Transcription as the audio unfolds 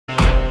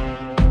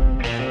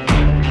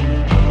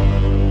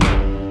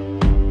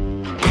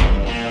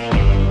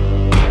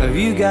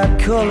got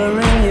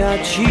color in your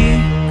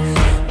cheeks?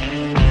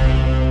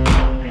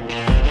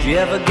 Do you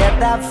ever get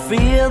that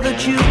feel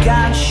that you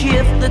can't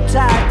shift, the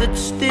type that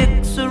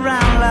sticks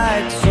around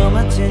like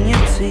summits in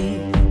your teeth?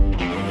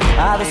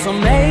 Are there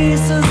some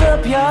aces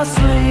up your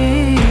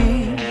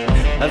sleeve?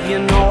 Have you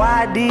no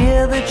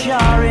idea that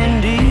you're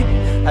in deep?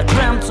 I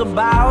dreamt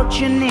about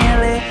you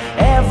nearly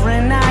every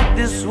night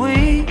this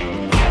week.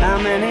 How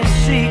many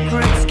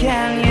secrets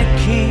can you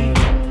keep?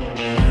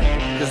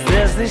 'Cause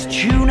there's this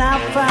tune I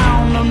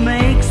found that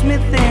makes me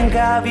think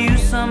of you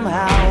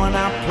somehow, and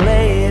I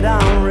play it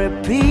on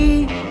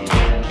repeat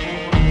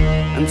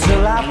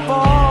until I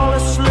fall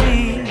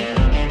asleep,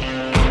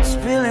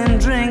 spilling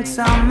drinks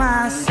on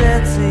my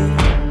settee.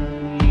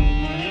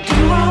 Do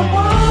I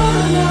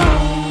wanna know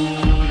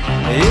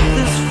if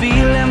this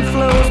feeling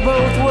flows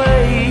both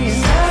ways?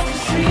 Sad to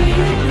see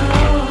you go.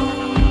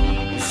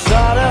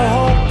 Sorta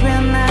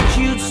hoping that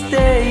you'd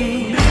stay.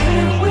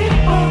 Maybe we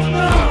both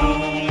know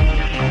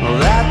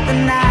that the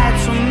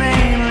nights were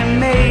mainly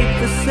made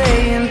for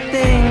saying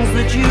things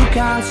that you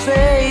can't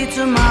say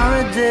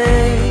tomorrow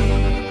day.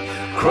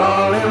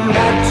 Crawling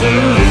back to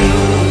you.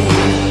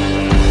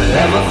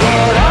 Never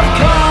thought of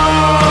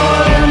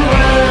calling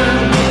when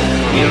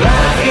you're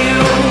out of you,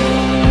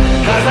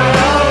 'cause I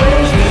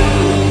always do.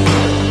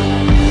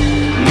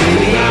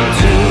 Maybe I'm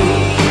too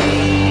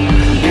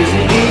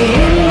busy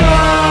being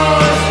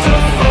lost to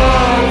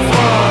fall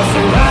for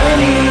somebody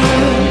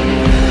new.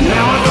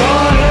 Now I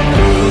thought it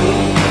through,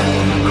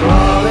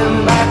 crawling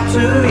back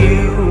to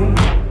you.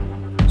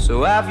 So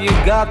have you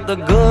got the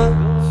goods?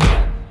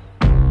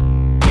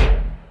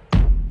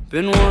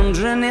 Been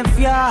wondering if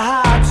your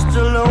heart's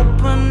still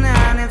open,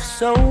 and if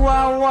so,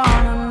 I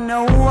wanna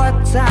know what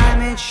time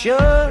it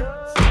should.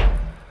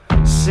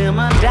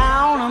 Simmer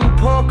down and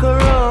poker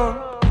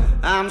up.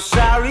 I'm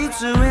sorry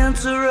to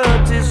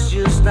interrupt, it's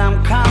just I'm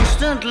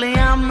constantly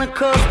on the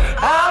cusp.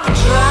 I've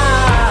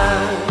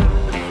tried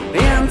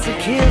been to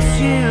kiss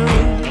you.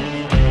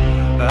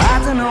 I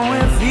don't know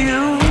if you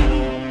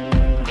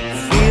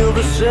feel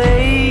the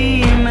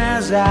same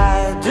as I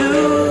do.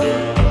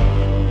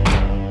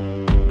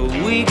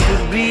 We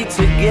could be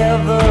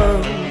together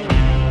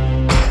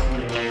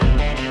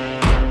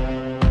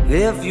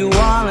if you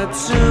wanted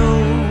to.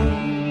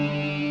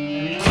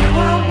 Do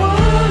I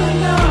wanna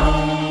know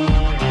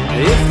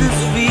if this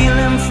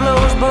feeling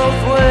flows both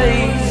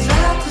ways?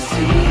 Sad to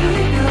see you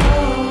go.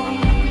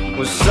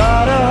 Was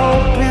sorta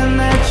hoping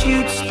that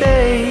you'd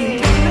stay.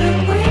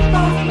 Didn't we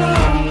both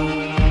know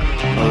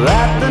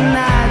that the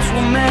nights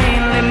were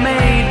mainly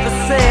made for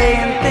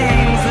saying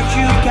things that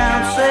you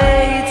can't say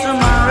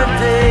tomorrow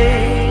day?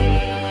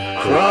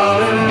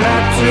 Crawling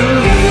back to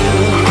you.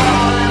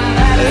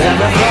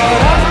 Ever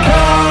thought of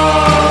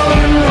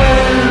calling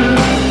when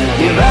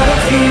you've had a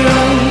few?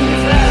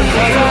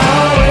 'Cause I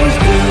always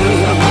do.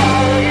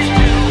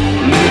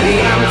 Maybe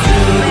I'm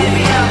too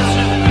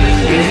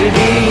busy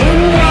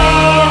being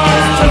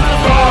lost to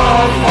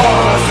fall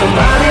for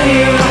somebody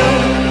new.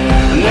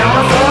 Now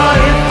I thought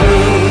it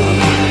through,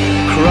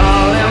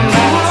 crawling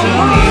back to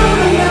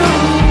you.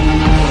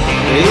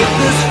 If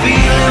this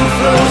feeling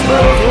flows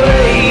both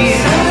ways,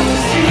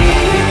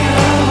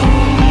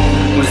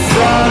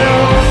 sort of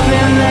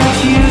hoping that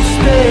you'd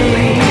stay.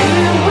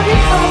 We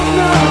both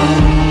know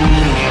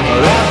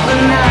that the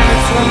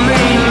nights were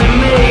mainly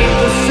made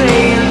for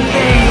saying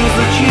things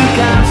that you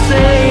can't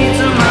say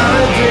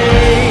tomorrow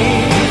day.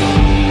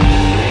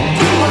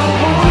 Do I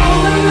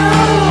wanna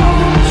know?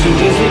 Too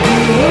busy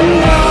being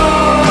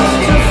lost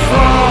to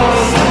fall.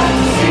 Sad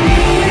to see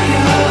you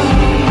go.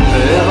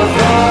 Ever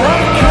thought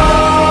of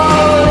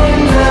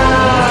calling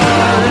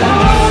down?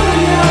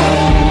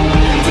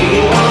 Do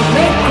you want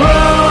me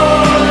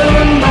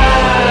crawling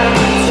back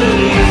to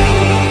you?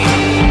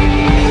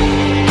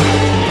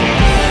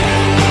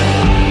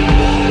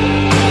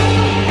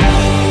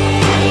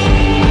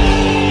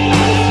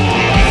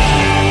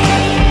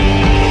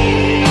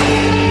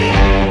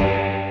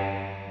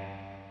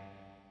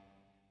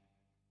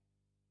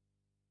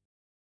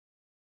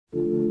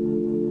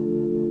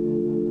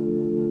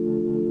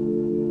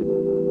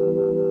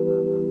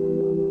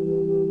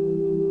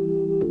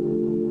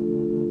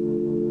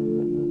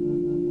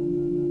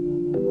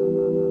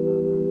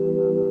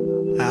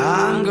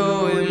 I'm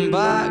going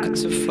back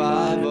to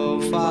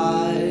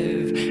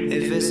 5:05.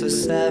 If it's a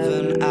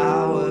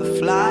 7-hour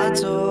flight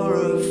or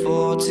a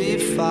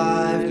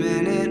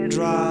 45-minute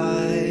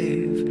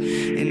drive,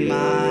 in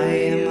my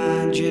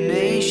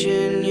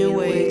imagination you're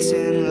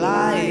waiting,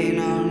 lying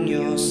on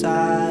your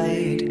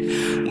side,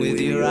 with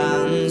your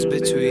hands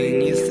between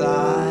your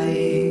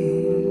thighs.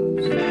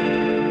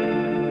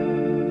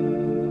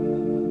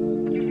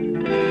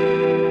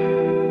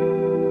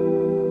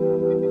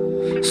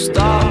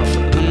 Stop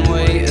and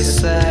wait a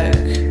sec.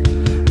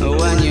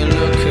 When you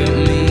look at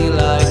me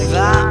like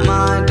that,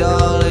 my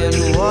darling,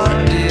 what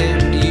did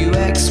you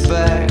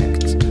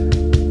expect?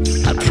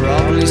 I'd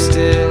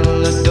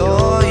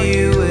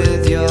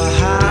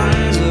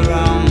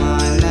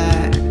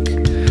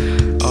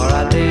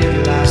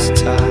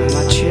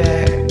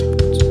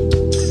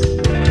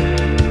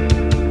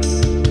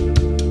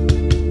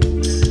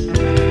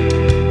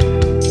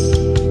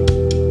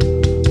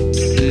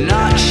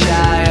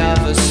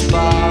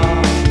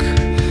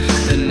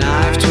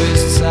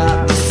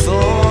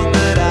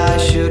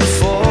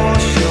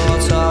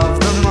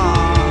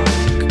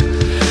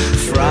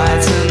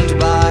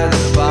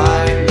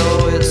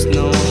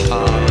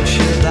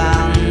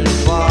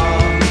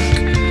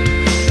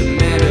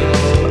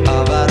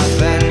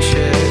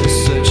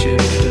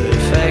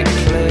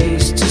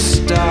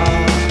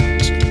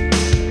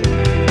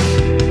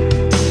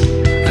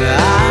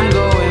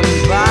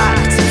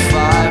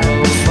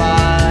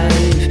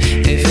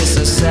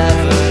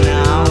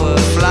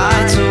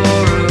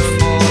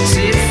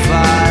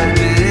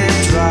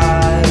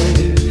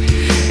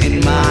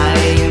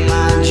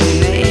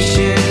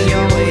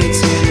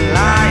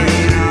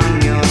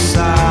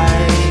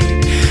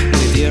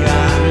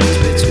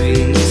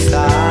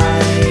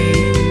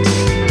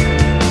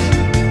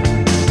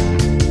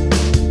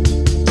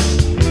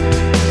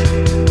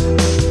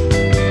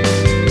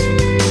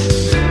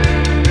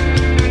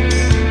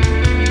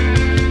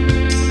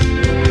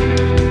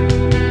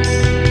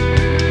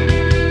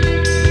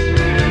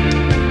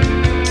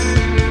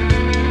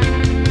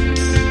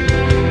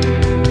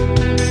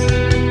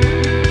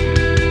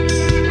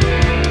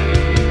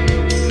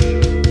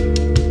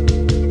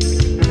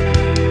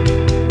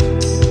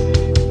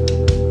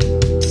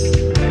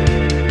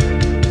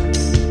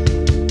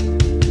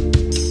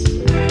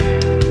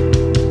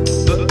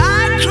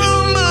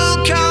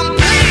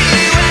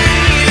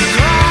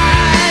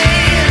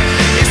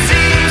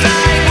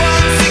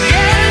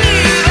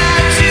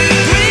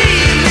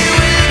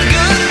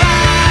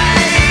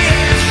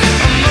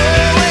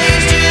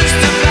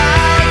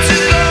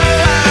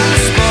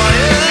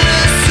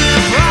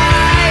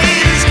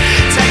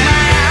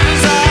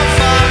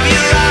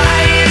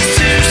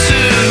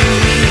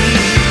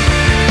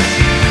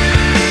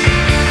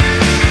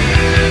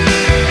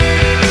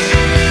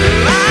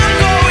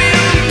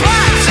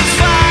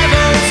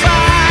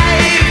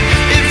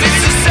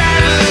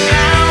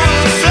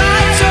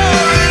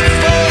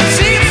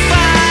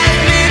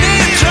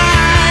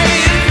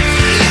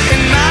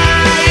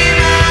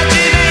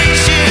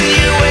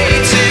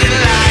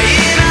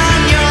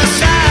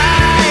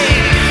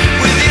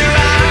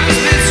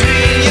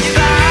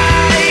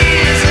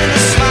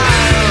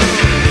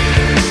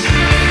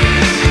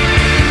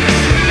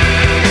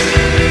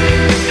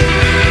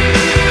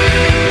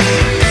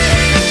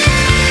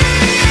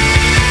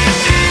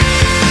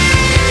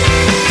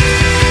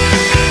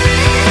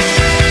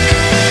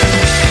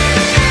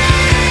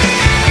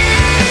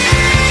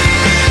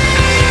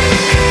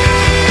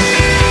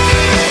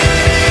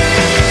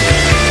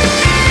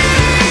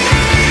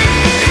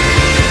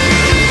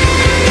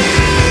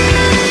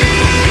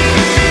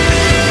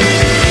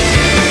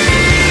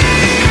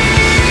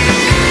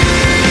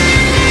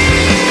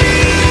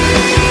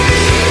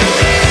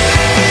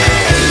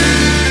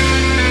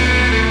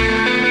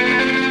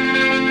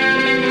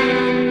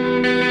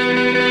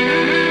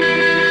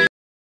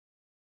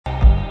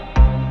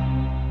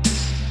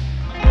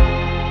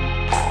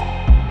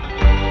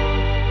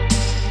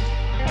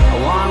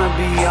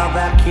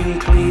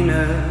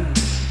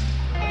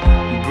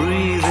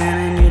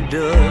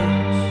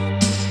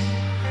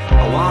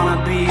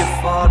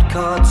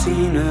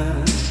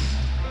cortina,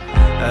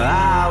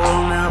 I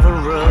will never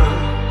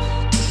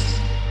rust.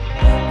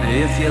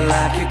 If you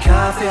like your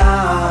coffee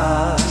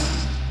hot,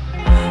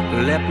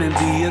 let me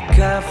be a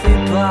coffee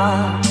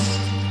pot.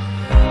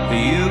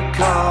 You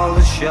call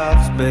the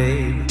shots,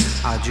 babe,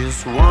 I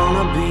just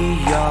wanna be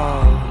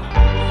yours.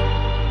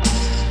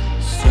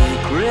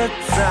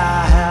 Secrets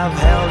I have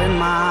held in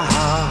my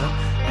heart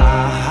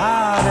are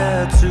harder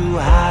to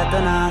hide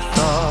than I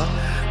thought.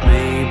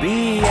 Maybe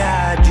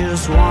I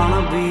just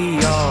wanna be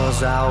yours.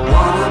 I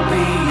wanna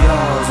be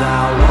yours.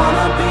 I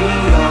wanna be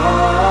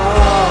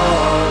yours.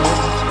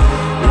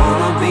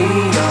 Wanna be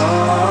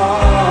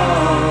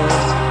yours.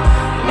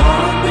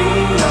 Wanna be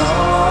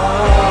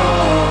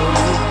yours.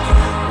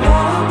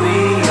 Wanna be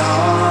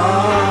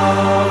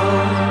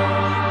yours.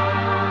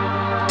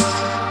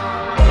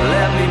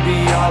 Let me be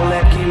your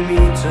lucky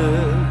meter,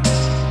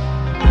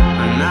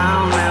 and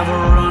I'll never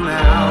run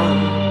out.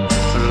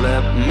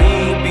 Let me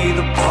be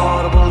the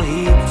portable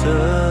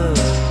heater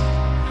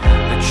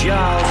that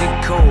y'all get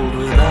cold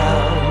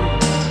without.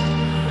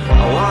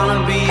 I wanna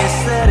be a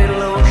steady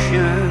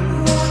lotion,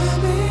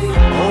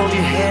 hold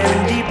your hair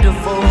in deep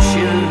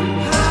devotion,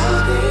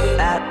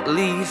 at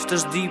least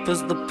as deep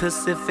as the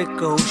Pacific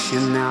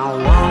Ocean. I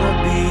wanna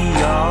be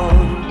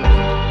yours.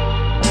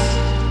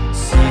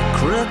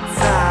 Secrets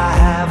I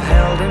have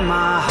held in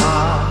my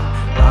heart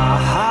are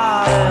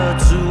harder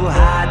to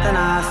hide than I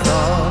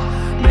thought.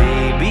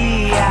 Maybe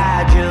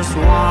I just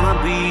wanna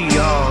be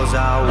yours.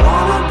 I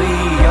wanna be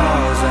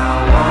yours. I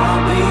wanna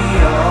be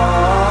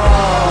yours.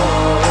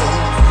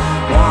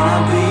 Wanna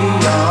be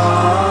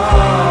yours.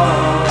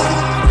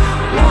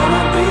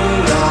 Wanna be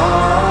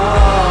yours.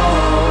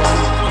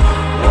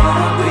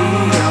 Wanna be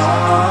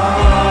yours.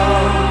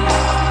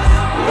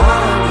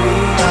 Wanna be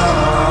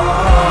yours.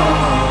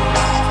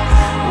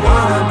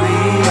 Wanna be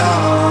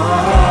yours.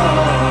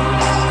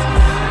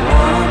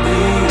 Wanna be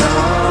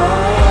yours.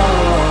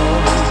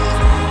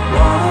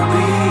 Wanna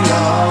be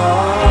yours.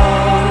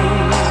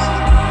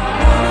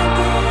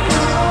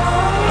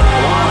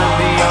 Wanna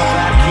be your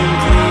vacuum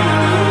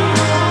cleaner,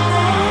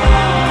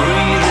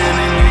 breathing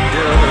in your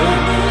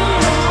dirt.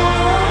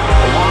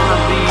 Wanna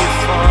be your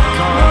Ford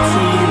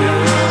Cortina,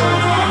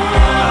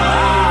 I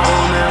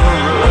will never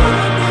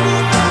run.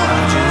 I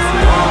just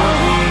wanna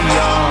be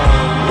yours.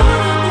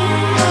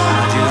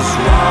 I just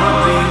wanna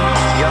be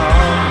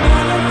yours.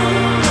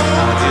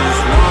 I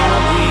just wanna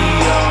be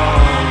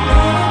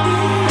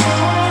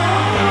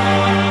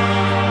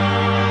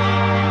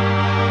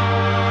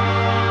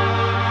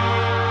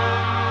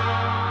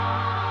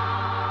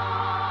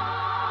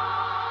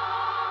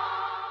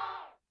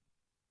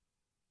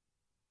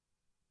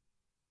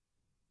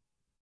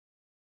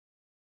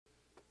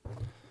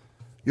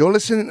You're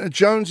listening to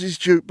Jones's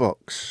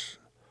Jukebox,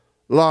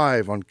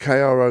 live on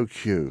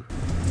KROQ.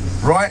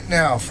 Right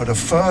now, for the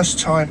first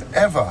time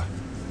ever,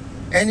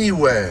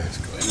 anywhere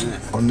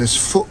on this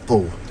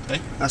football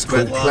That's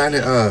called great.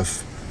 Planet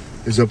Earth,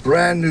 is a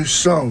brand new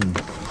song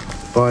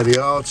by the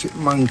Arctic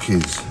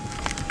Monkeys.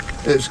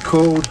 It's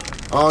called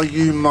Are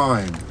You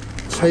Mine?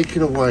 Take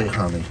it away,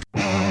 honey.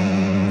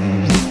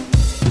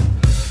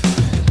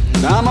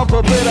 I'm a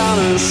puppet on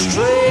a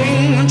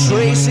string,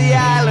 Tracy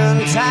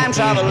Island,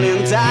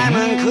 time-traveling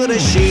diamond. Could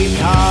have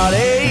shaped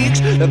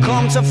heartaches to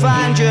come to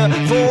find you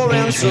for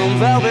in some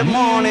velvet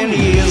morning.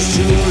 Years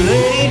too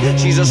late,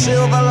 she's a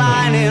silver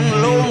lining,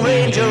 Lone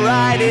Ranger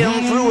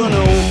riding through an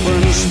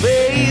open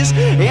space.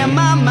 In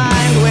my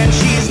mind when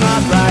she's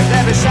not right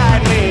there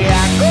beside me,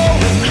 I go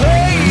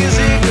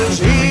crazy, 'cause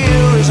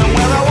here isn't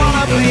where I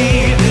wanna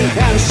be.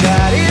 And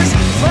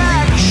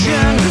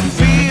satisfaction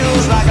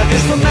feels like a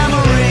distant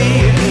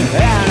memory,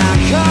 and I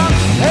can't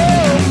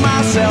help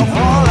myself.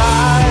 All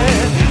I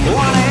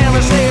wanna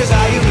ever say is,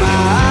 are you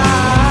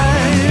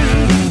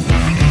mine?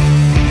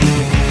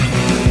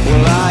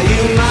 Well, are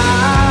you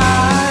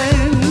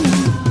mine?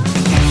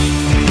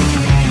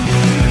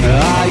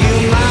 Are you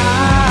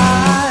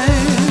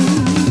mine?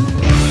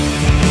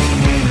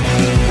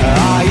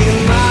 Are you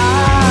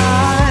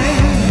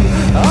mine?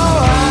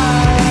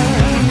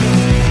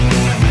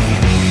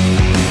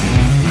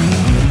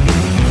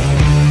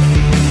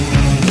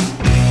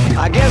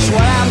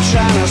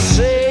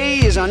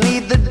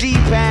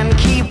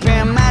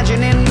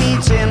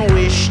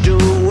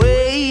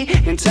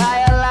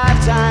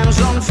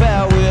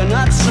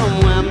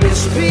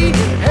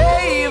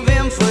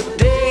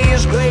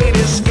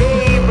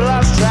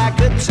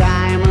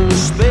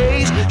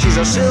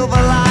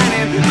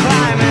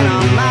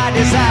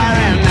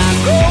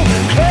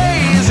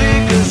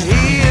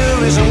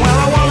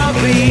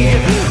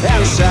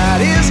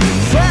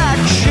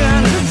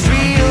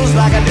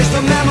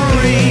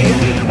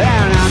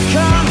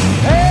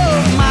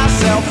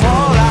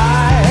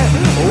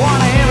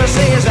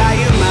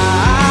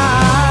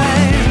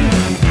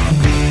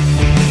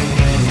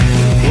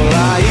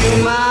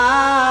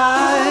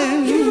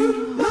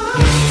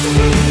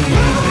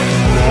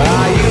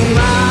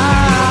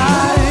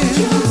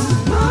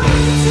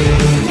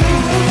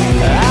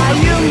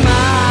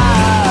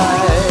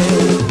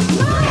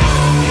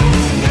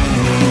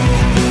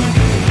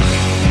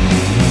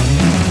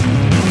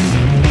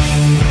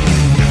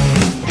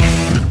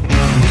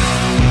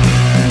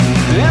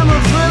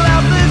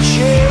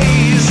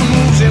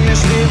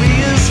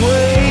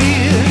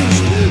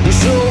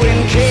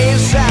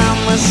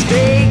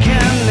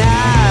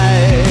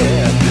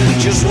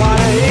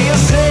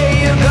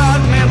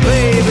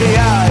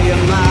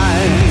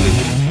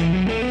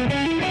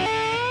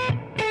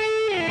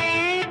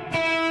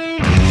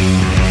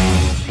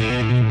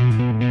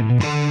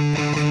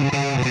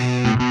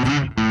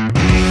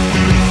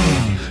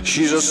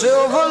 She's a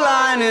silver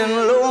lining,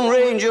 Lone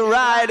Ranger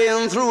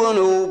riding through an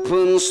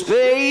open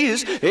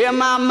space. In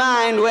my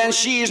mind when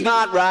she's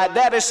not right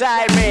there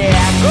beside me,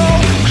 I go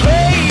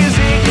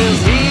crazy, 'cause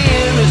the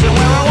end isn't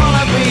where I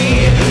wanna be.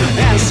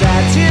 And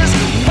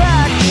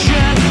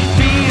satisfaction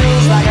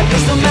feels like a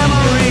distant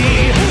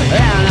memory,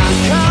 and I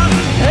can't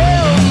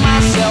help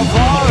myself,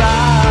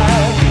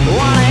 alright. The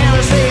one I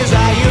hear say is,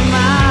 are you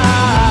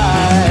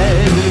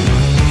mine?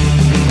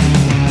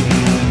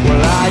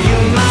 Well, are you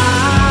mine?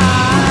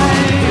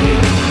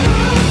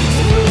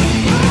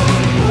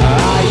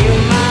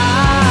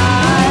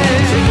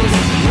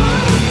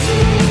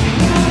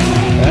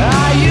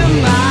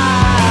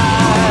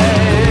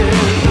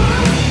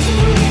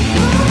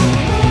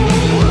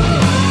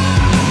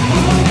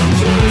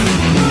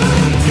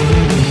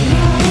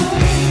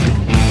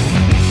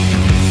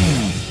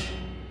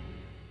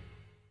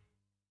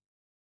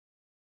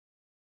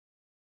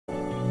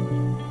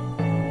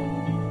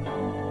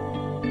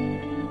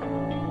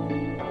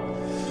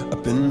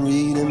 I've been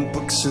reading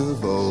books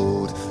of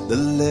old, the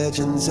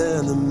legends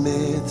and the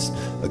myths,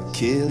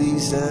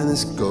 Achilles and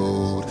his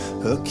gold,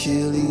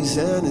 Hercules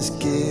and his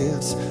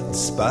gifts, and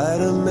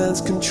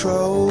Spider-Man's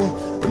control,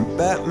 and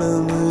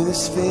Batman with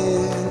his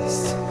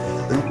fist.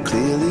 And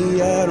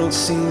clearly I don't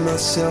see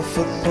myself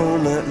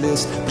upon that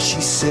list. But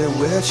she said,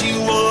 where'd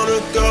you wanna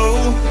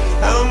go?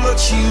 How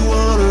much you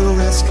wanna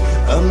risk?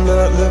 I'm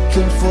not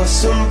looking for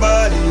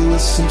somebody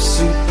with some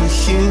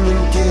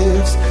superhuman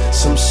gifts,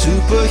 some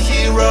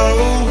superhero,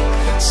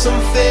 some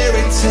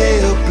fairy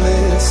tale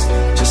bliss.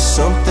 Just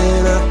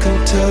something I can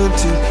turn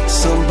to,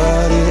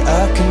 somebody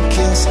I can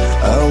kiss.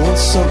 I want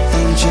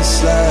something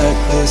just like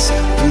this.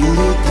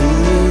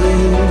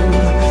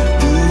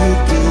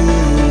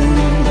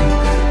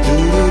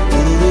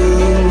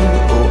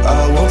 Oh,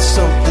 I want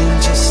something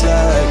just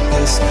like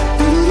this.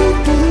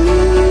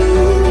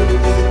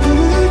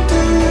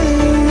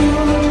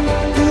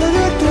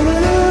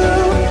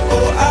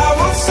 Oh, I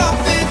want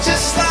something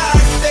just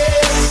like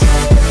this.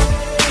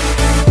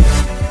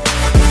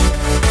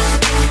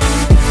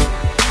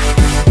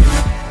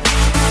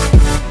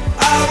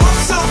 I want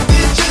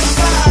something just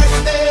like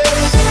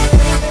this.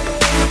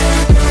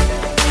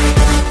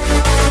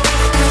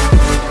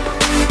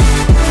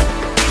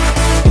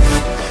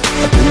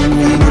 I've been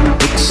reading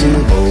books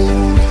of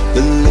old,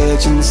 the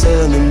legends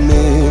and the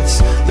myths,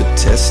 the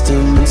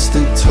testaments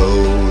they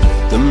told,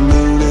 the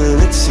moon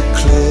and its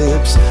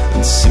eclipse,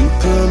 and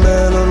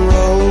Superman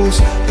unrolls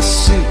a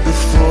suit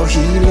before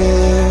he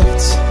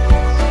lived.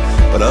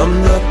 But I'm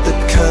not the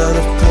kind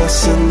of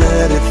person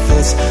that it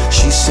fits.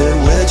 She said,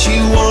 where'd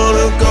you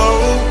wanna go?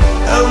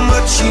 How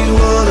much you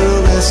wanna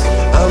risk?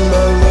 I'm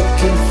not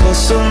looking for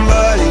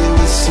somebody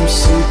with some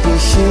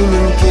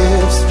superhuman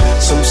gifts,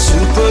 some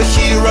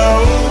superhero,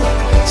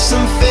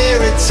 some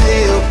fairy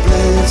tale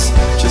bliss.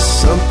 Just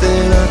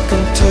something I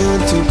can turn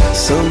to,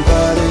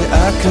 somebody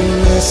I can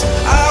miss.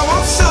 I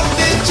want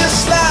something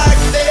just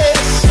like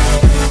this.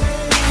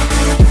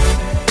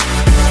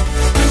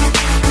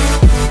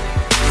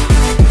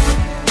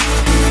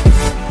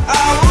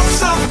 I want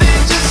something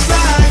just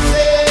like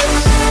this.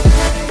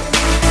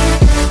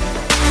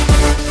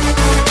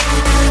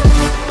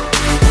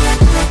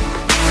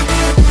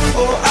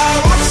 Oh, I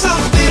want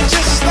something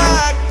just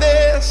like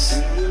this.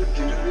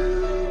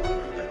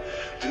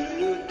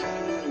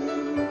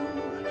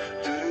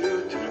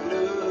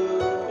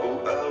 Oh,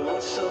 I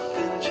want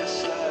something just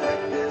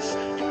like this.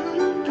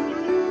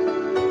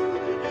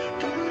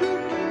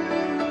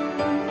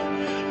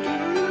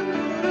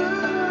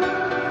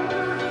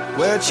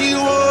 Where'd you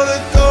wanna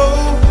go?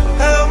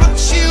 How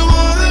much you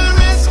wanna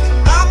risk?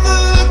 I'm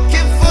not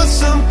looking for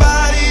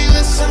somebody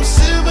with some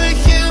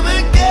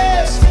superhuman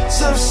gifts,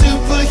 some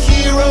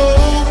superhero,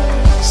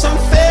 some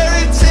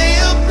fairy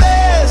tale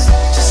bliss.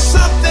 Just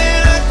something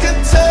I can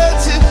turn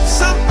to,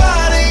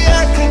 somebody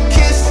I can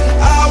kiss.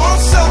 I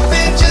want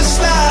something just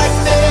like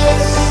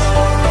this.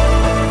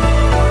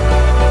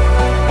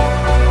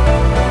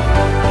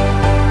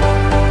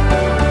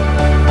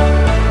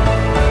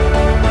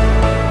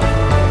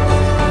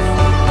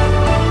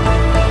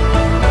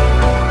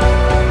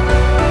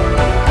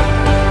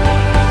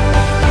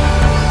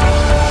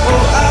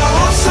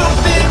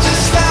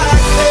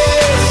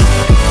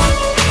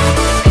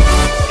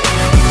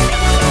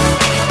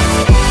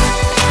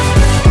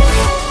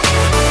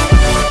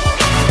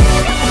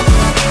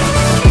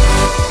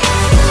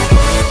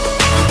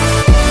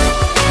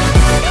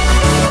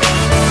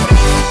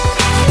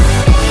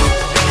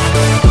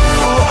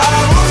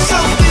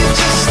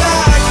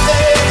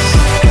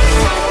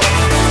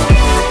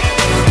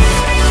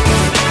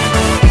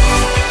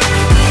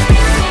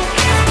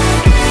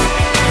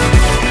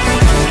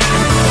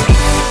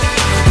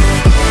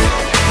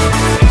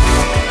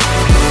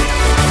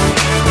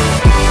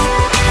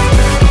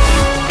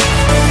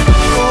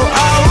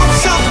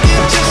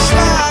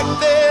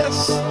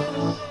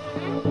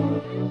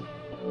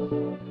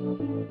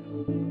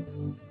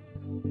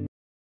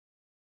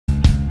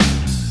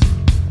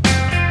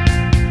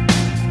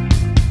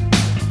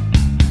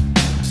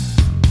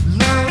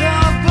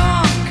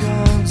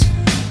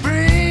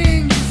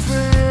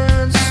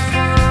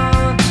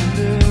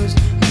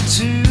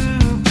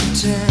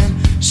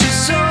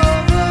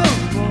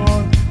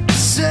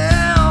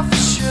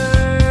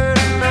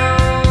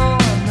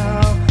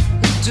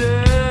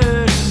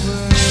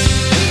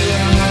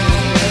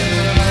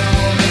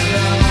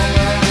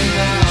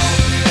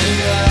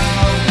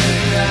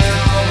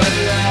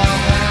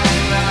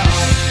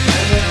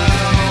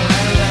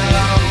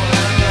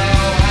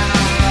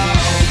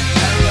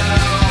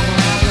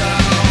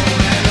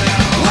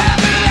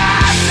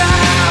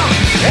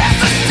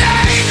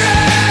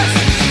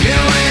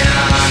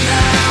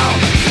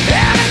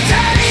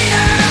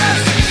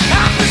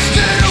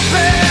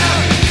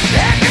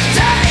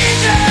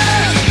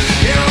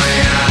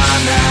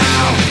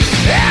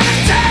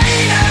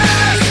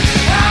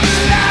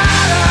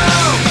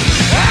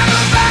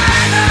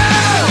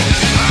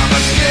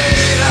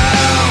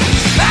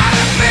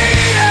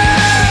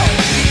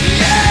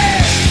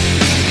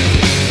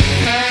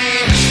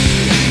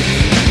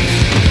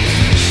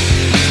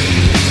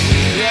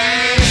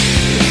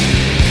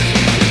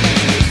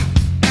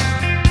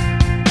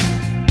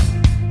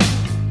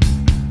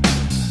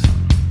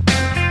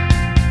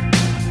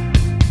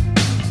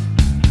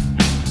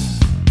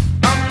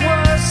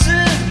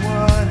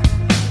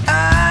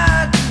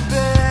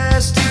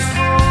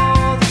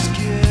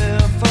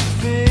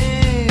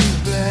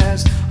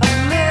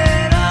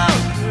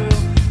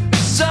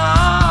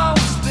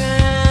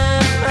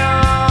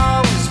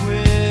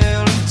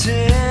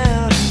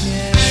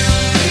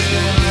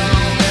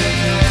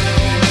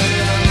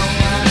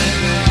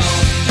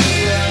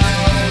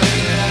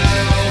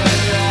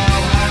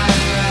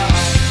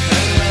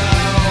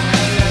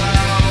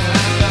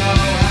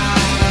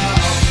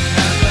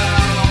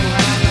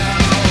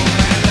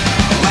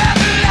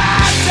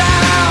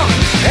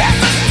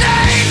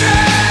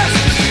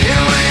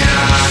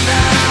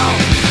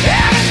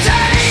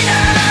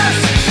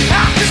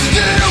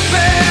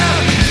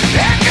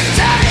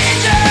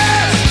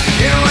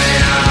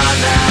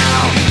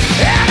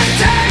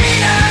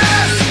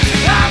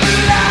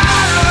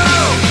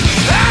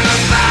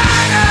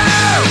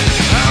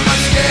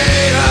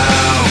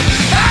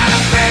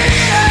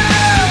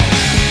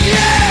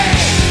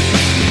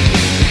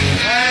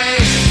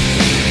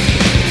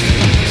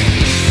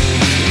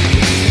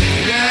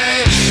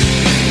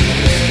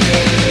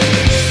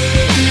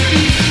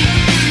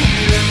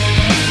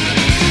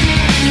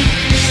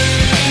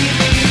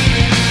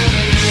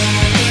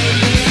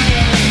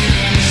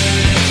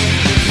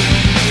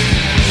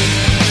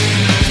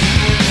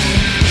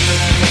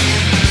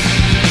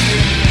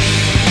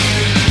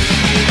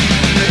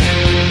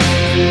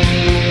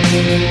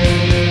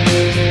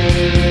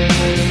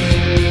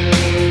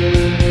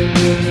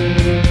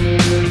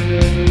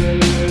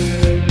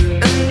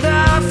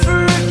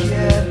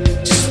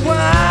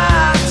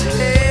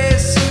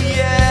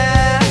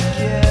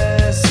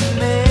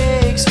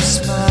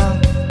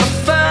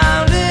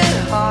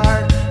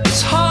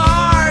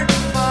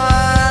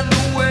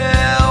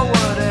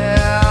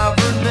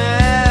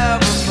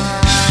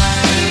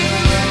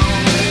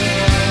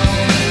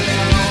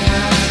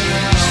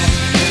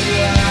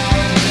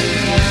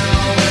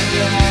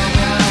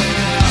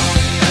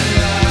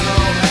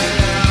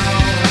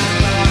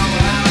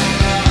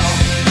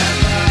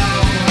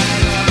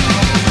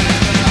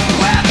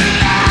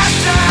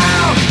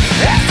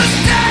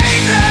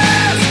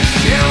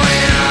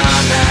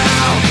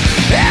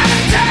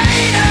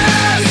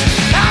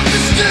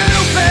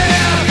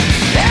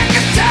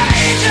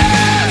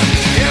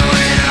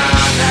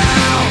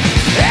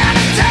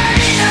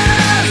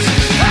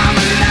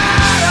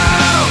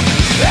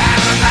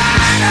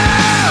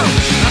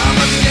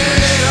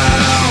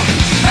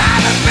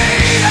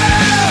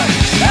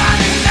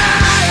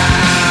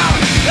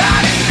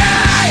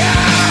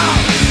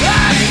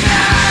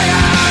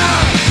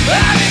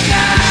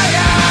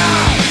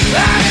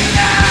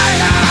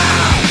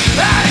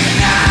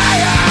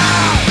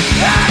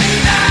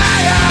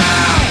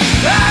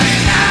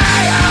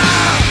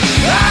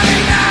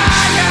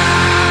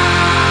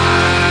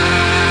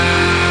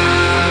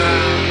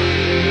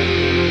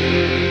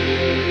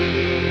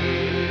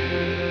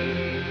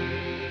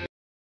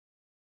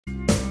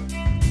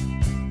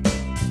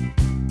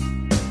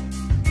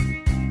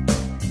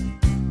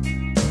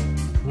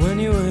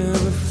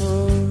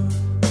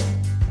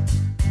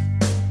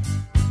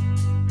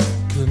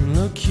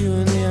 look you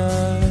in the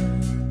eye,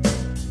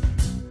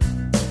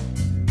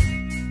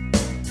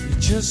 you're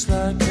just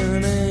like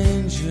an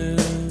angel.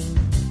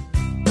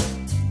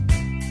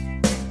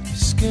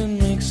 Your skin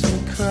makes me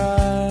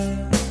cry.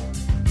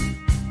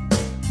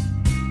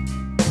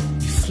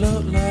 You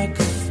float like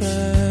a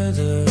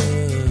feather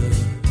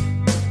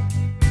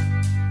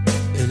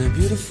in a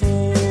beautiful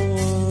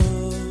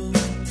world.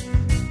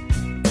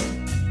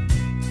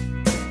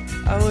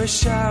 I wish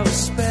I was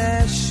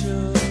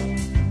special.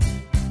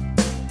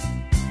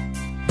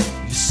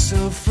 You're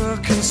so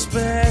fucking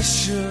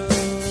special.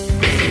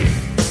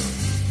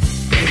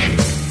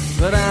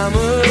 But I'm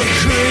a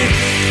creep.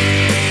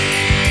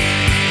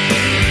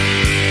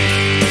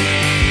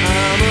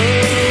 I'm a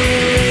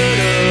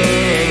widow.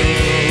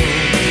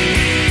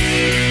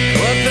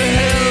 What the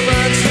hell am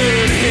I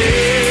doing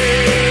here?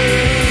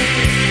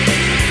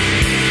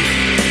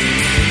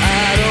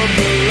 I don't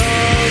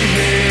belong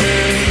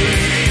here.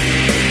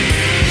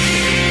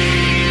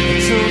 I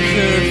don't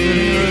care if it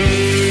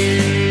hurts.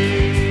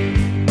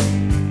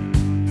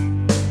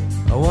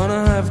 I wanna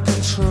have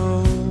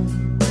control.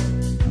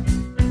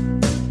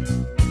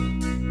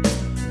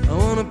 I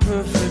want a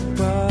perfect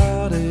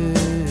body.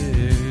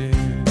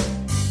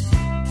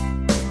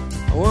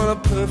 I want a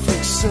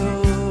perfect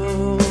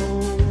soul.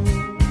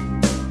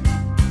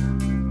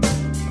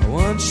 I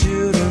want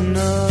you to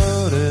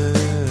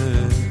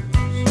notice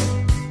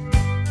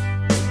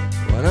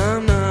when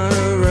I'm not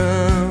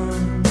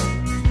around.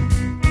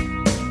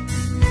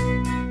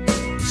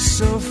 You're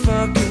so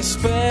fucking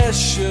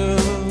special.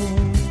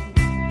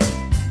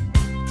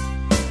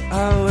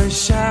 I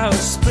wish I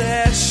was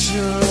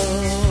special.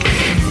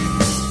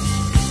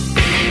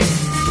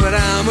 But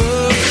I'm a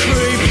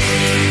creep.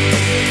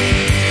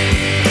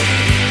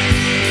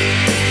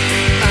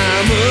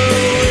 I'm a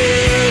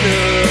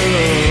widow.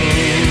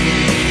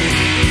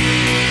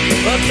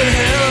 What the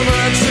hell am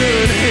I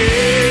doing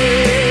here?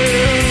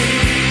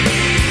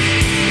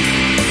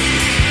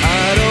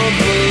 I don't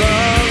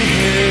belong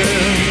here.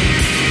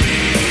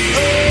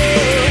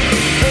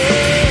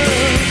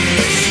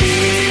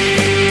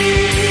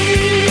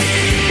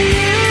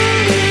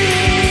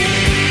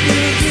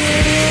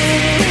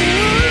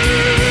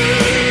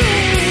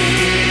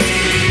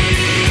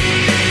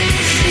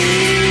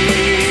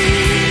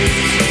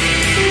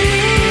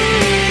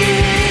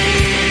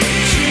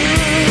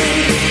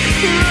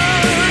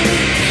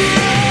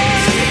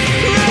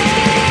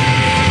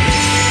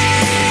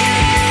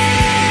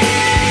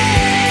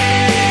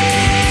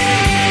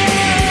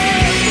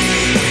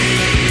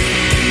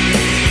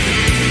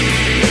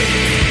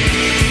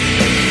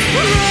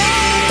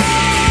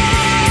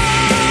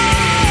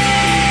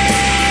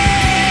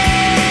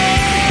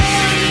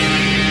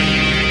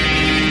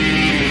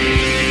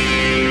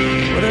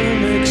 Whatever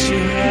makes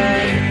you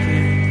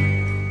happy,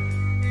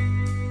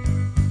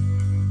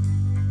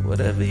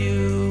 whatever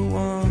you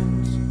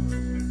want.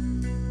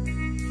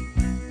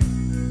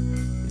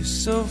 You're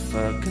so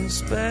fucking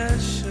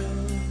special.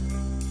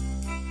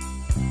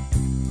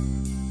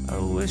 I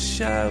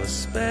wish I was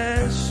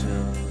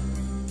special.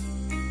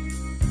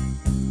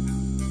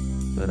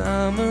 But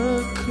I'm a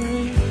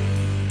creep.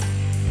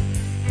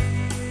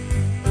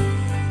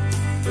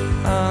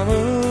 I'm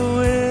a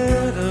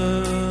widow.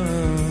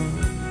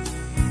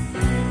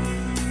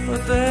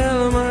 What the hell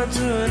am I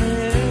doing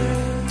here?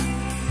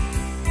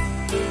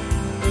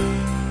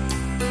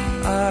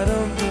 I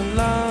don't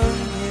belong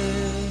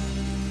here.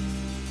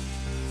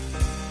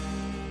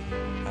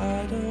 I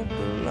don't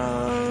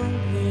belong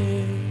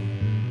here.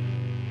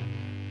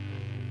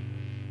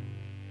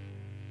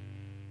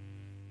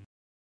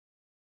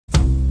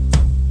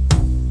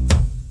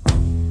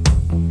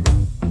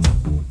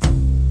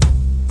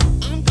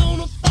 I'm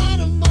gonna fight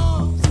 'em all.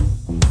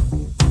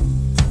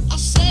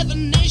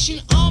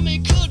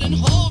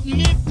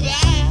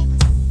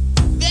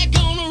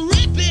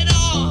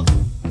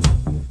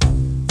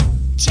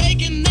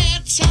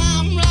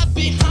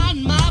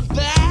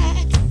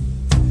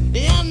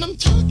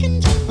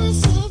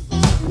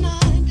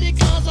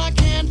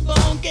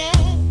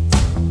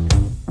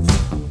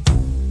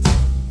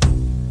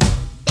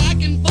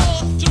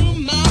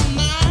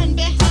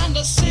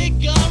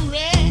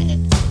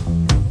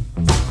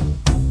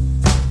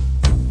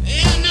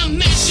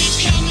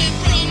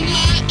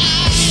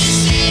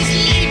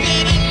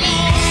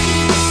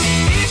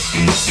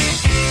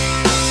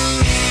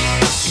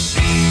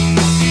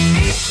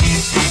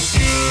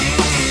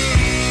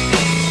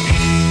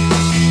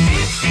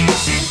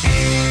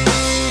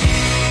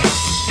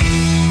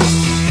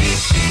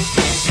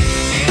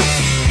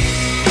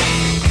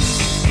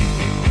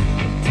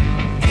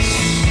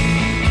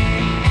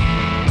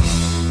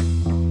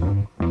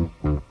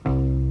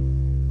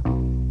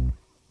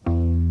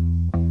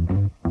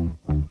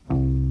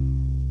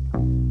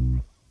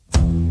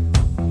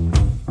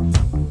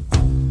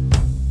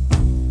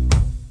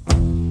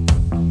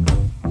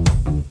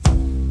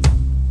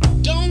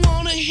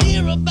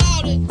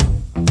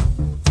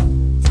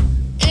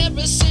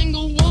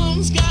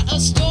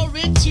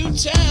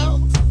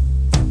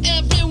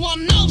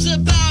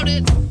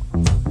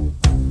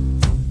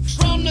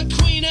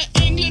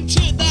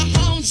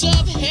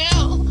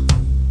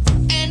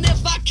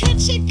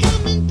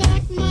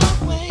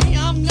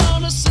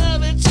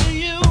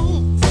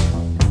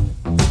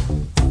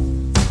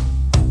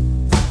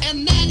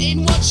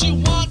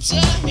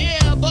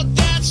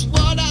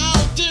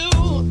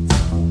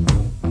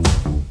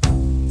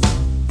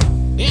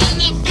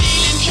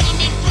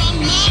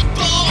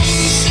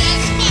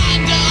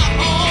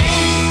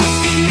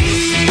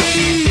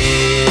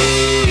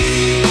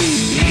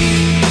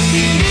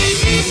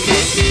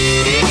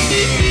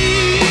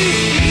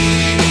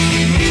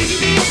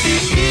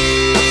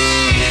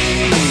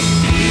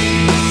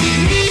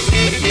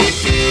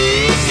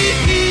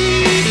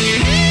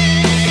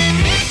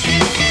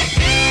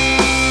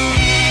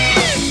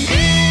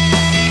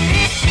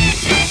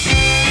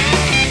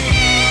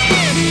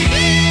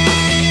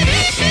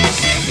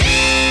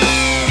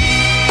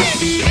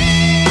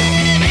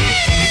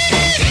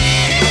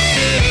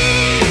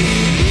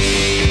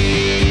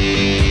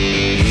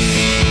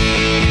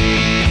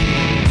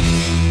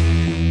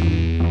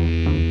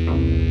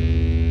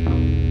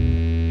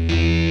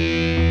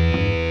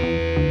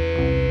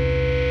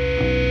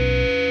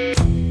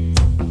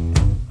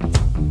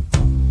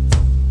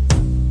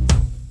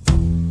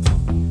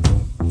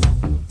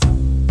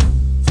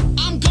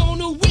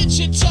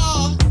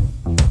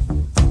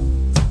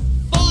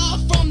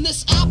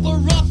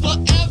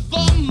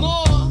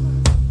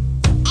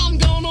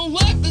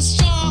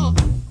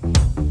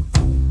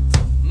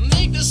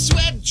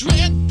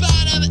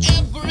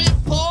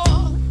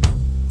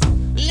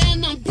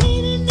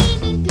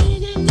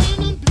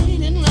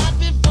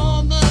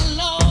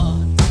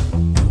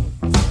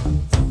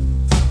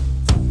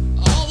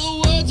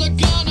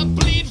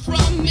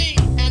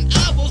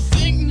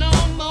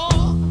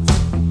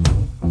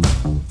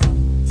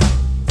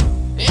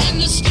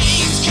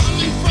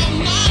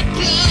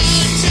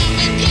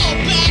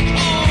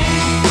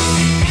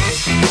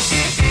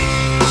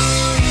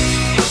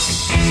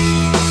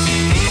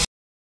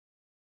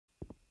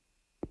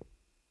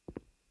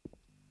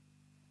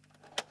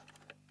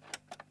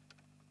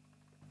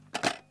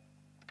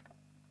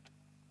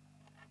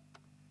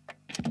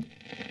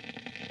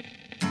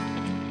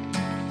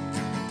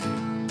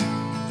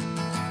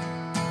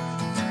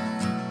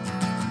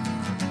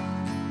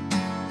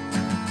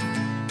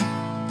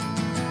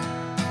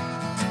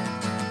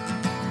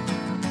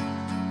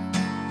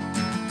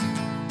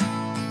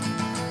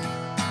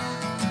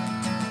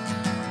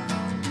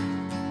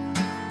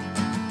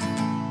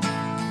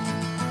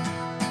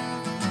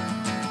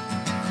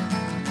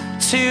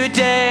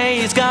 Today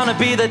is gonna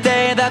be the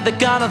day that they're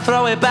gonna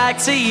throw it back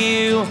to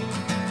you.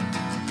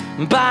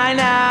 By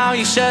now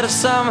you should have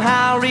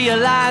somehow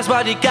realized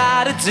what you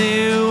gotta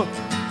do.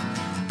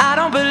 I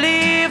don't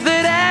believe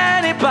that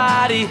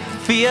anybody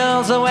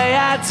feels the way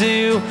I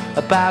do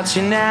about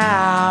you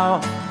now.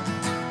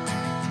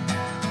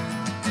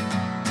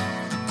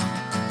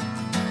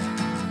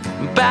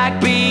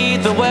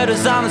 Backbeat, the word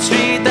is on the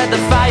street that the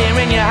fire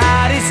in your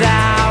heart is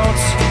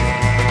out.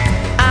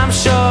 I'm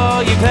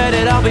sure you've heard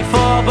it all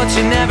before, but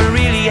you never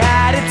really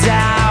had a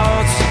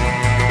doubt.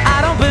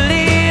 I don't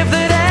believe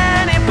that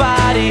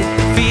anybody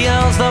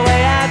feels the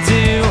way I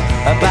do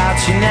about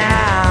you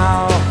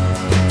now.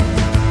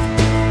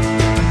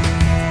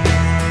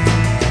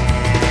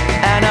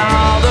 And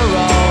all the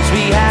roads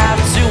we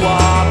have to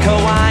walk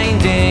are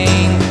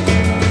winding,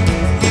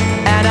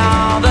 and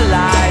all the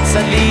lights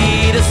that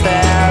lead us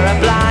there are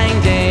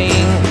blinding.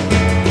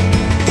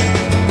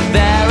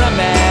 There are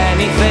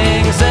many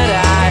things that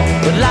I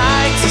would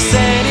like to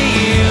say to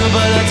you,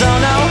 but I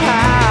don't know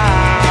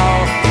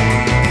how.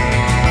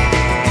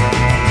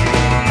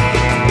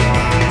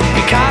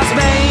 Because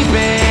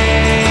maybe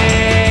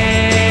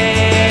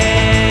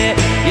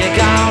you're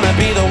gonna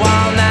be the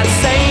one that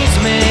saves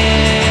me.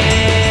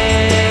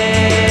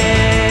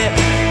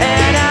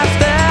 And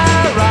after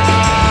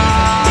all,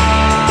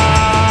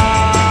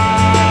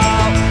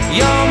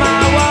 you're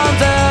my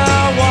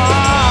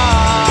wonderwall.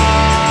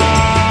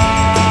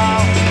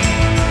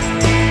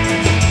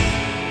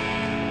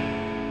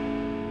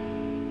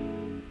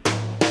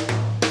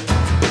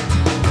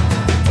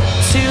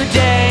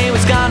 Today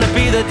was gonna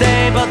be the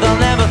day, but they'll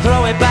never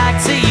throw it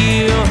back to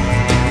you.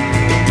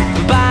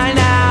 By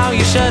now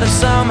you should have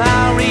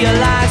somehow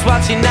realized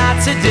what you're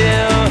not to do.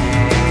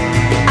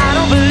 I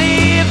don't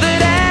believe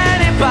that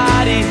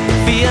anybody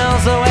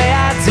feels the way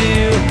I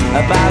do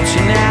about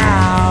you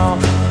now.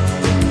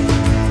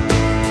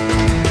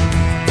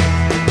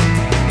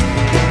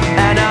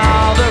 And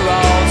all the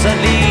roads that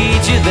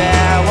lead you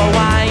there were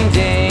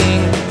winding,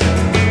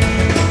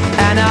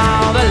 and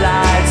all the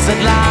lights that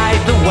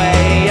light the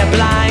way are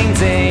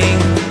blinding.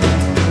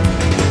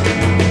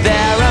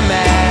 There are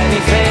many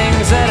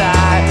things that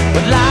I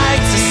would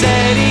like to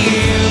say to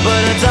you,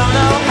 but I don't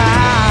know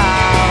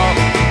how.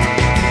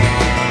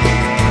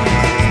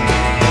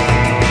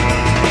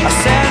 I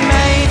said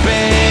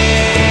maybe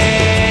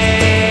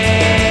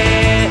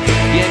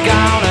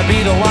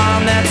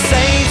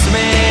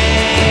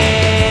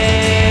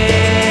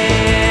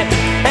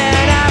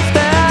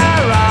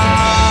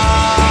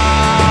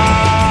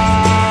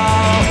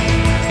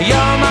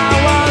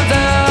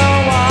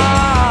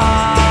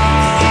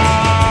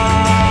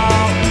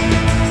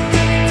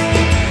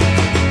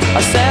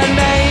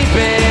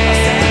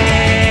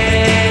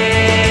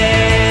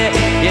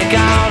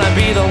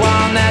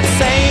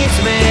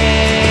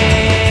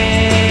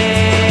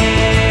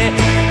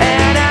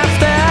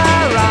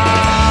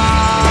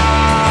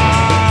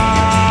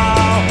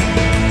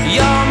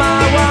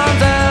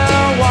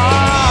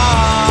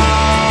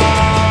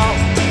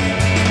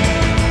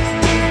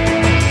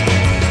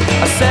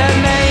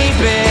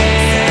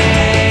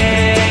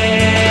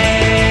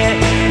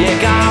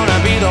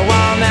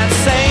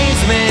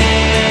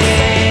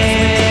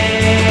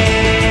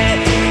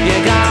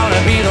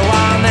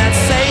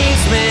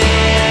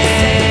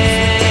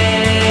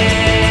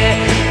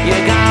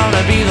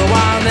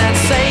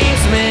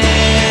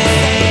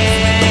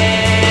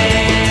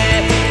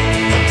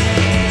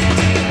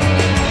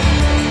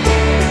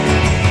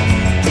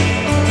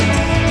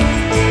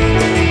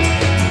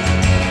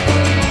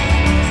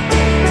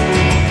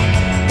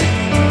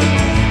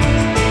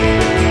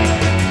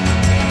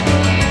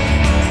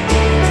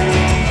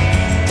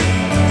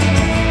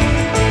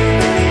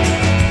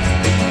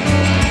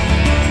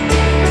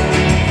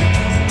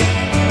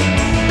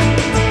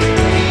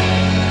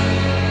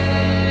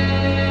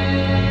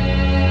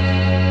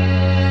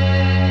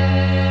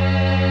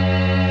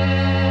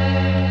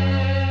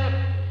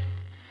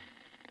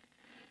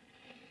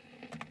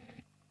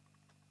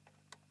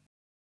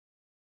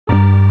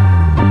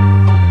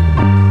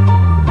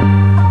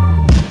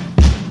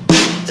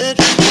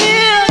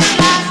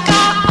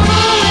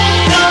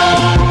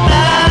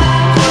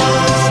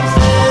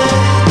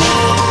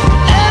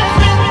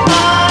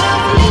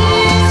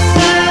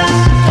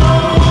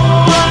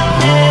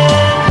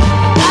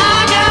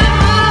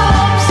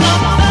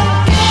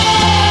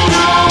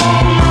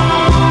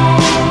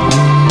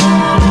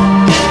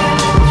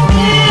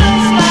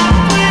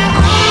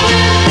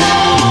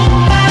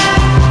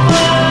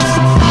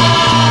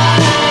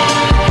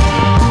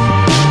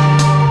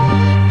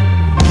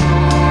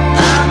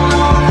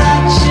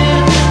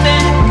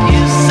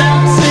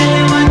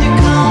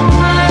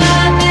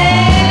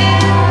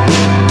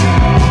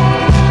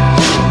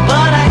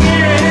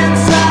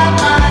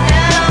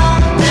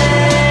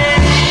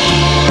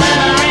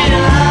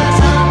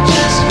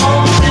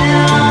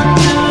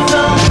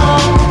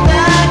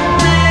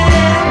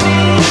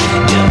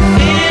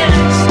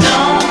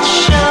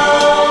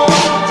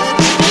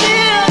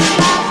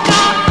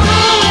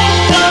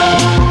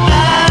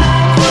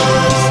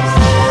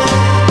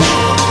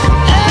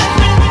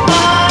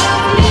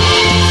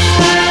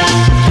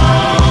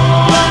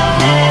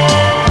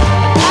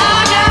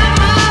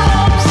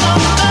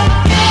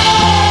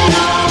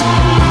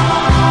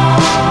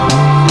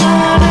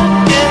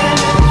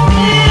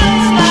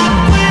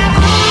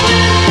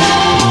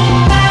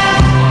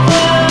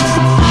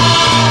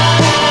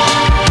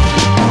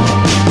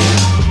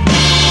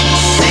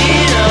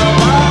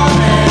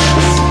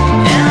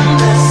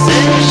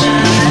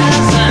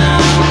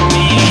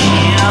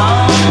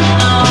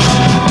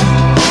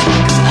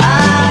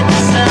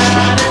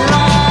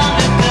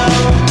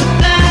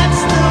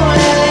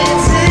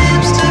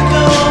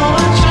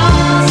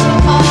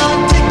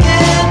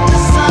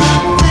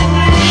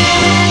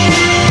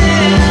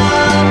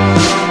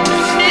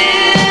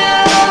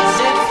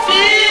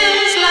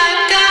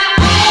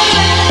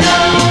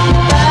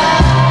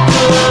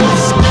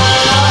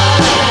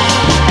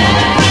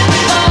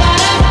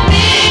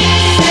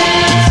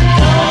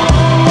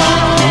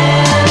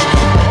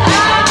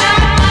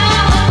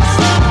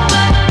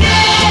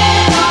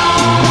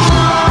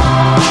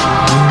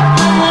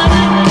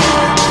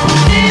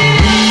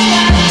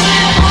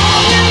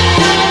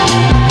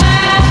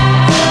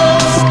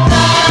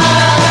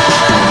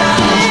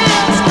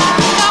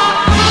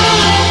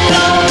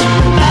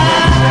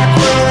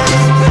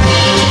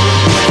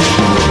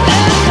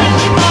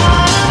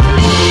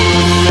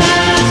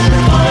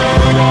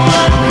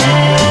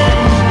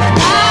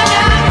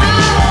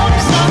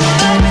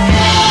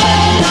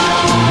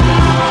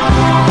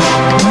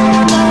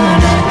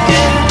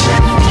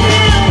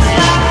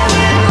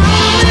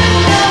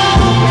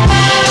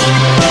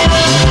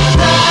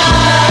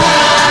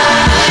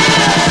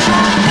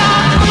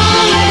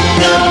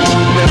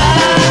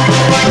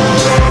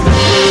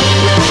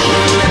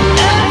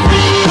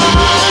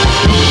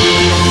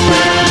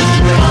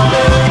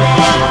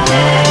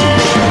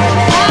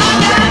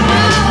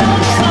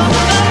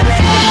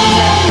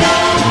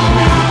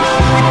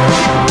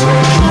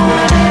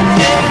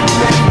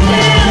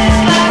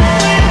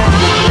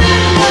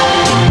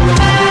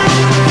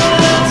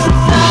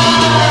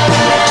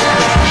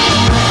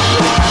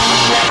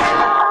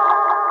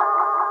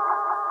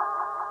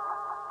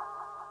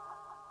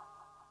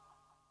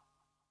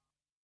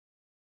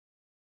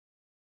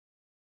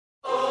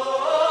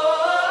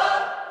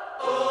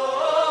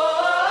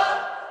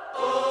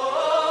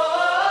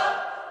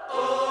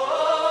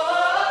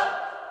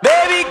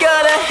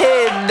got her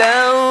head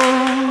down.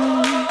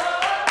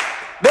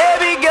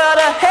 Baby got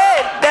her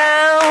head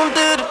down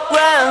to the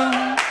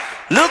ground.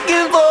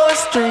 Looking for a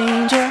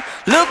stranger,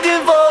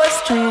 looking for a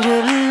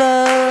stranger to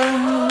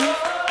love.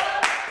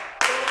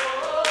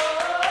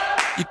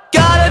 You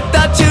gotta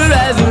touch your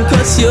eyes and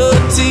cross your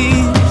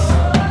teeth.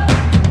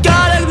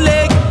 Gotta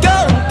let go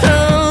and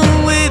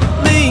come with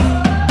me.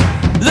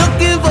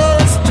 Looking for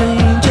a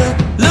stranger,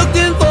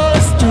 looking for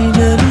a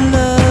stranger to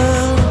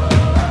love.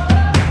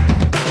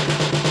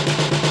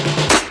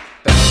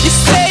 You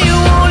say you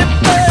want it,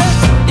 but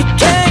you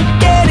can't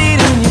get it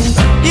in you.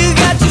 You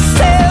got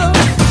yourself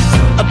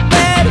a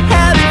bad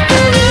habit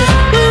for it.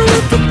 Well,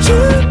 look at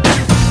you,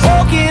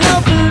 walking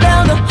up and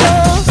down the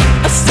hall.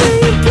 I say,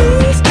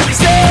 please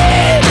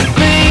set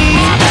me.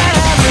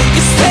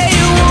 You say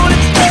you want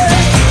it, but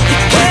you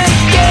can't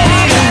get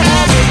it in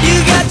you. You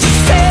got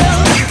yourself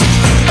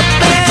a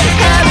bad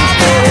habit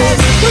for it.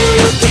 Well,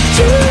 look at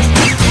you,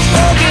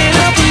 walking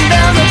up and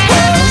down the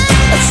hall.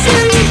 I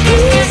say,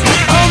 please,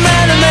 oh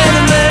man, oh man,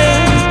 oh man.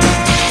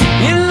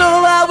 You know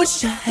I wish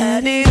I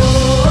had it all.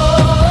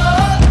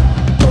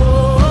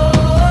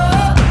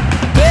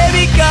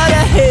 Baby got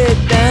her head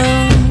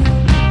down.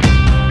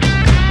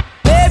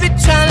 Baby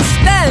trying to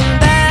stand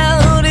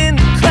out in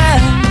the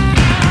crowd.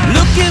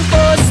 Looking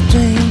for a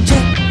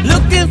stranger,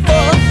 looking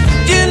for.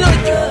 You know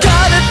you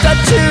gotta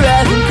touch your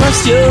eyes and cross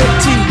your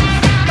teeth.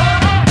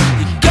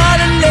 You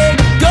gotta let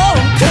go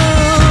and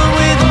come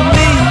with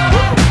me.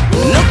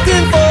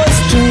 Looking for a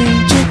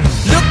stranger,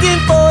 looking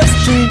for a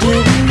stranger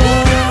to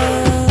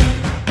love.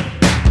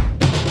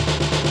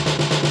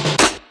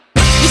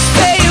 You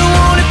say you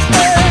want it,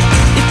 but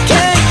you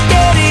can't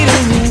get it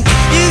in you.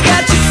 You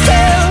got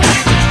yourself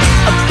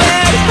a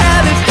bad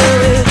habit for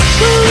it.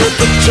 Well, look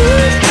at you,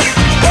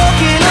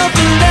 walking up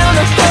and down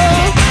the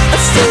hall. I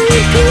say,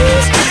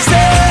 please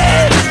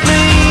set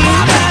me.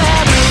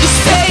 You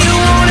say you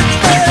want it,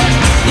 but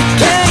you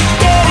can't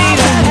get it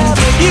in you.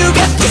 You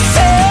got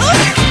yourself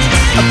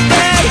a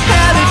bad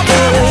habit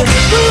for it.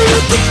 Well,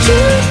 look at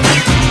you,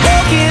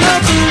 walking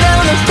up and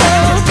down the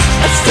hall.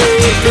 I say,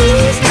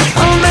 please,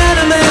 oh man,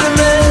 oh man, oh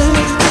man.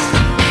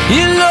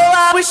 You know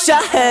I wish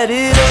I had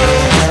it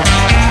all.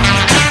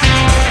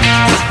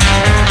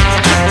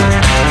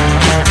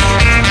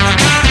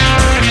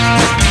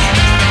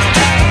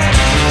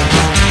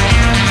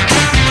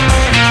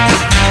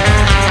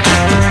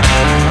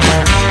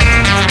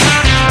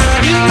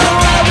 You know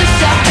I wish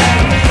I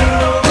had it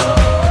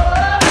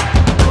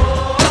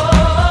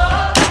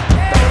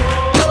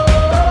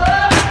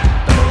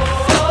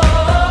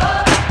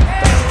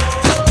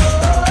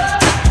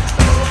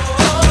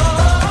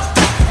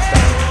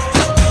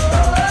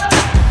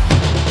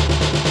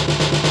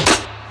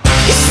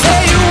You say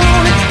you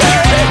want it,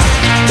 but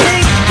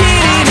can't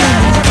get it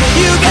in.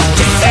 You got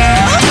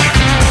yourself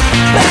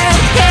bad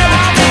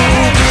habit for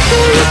it.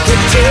 Well, look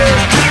at you,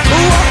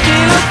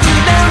 walking up and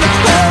down the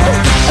hall.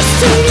 I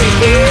say,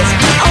 please,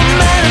 oh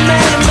man,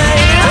 oh man,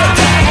 oh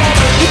man.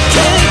 You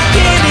can't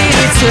get it,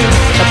 it's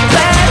a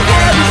bad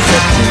habit, it's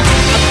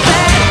a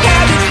bad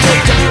habit,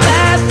 it's a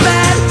bad,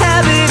 bad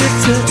habit,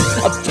 it's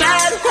a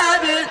bad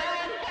habit.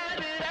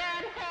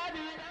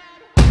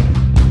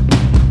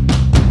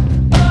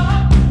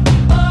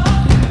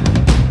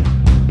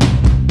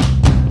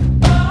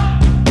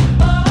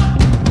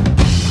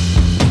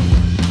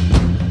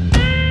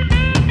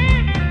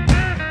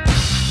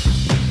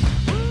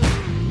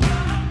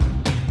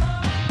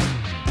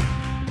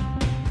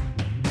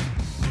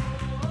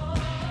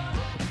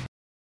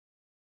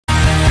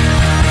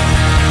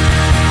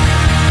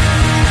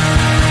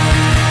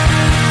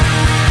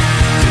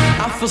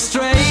 I fall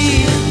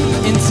straight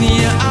into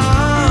your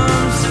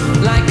arms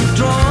like a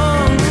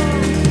drunk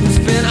who's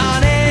been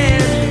on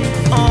it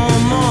all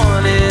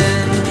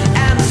morning,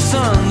 and the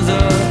sun's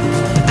up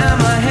and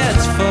my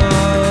head's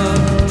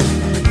fucked,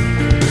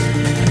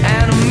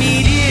 and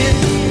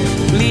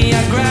immediately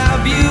I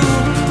grab you,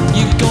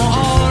 you go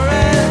all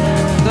red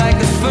like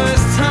the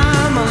first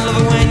time. I love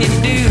it when you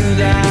do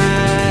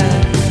that.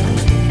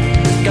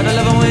 Gotta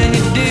love it when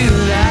you do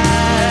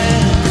that.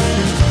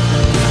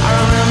 I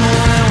remember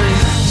when we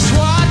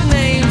swapped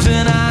names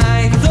and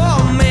I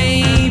thought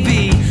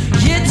maybe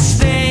you'd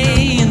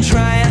stay and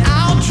try and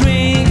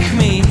outdrink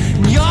me.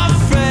 And your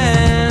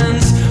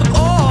friends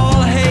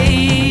all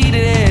hated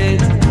it,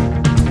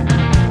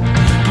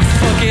 but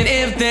fuck it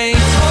if they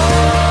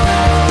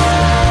talk,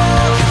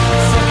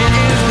 fuck it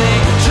if they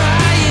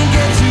try and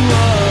get to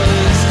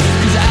us,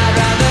 'cause I'd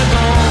rather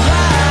go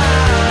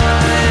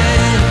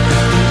right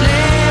than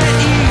let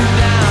you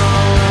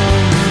down.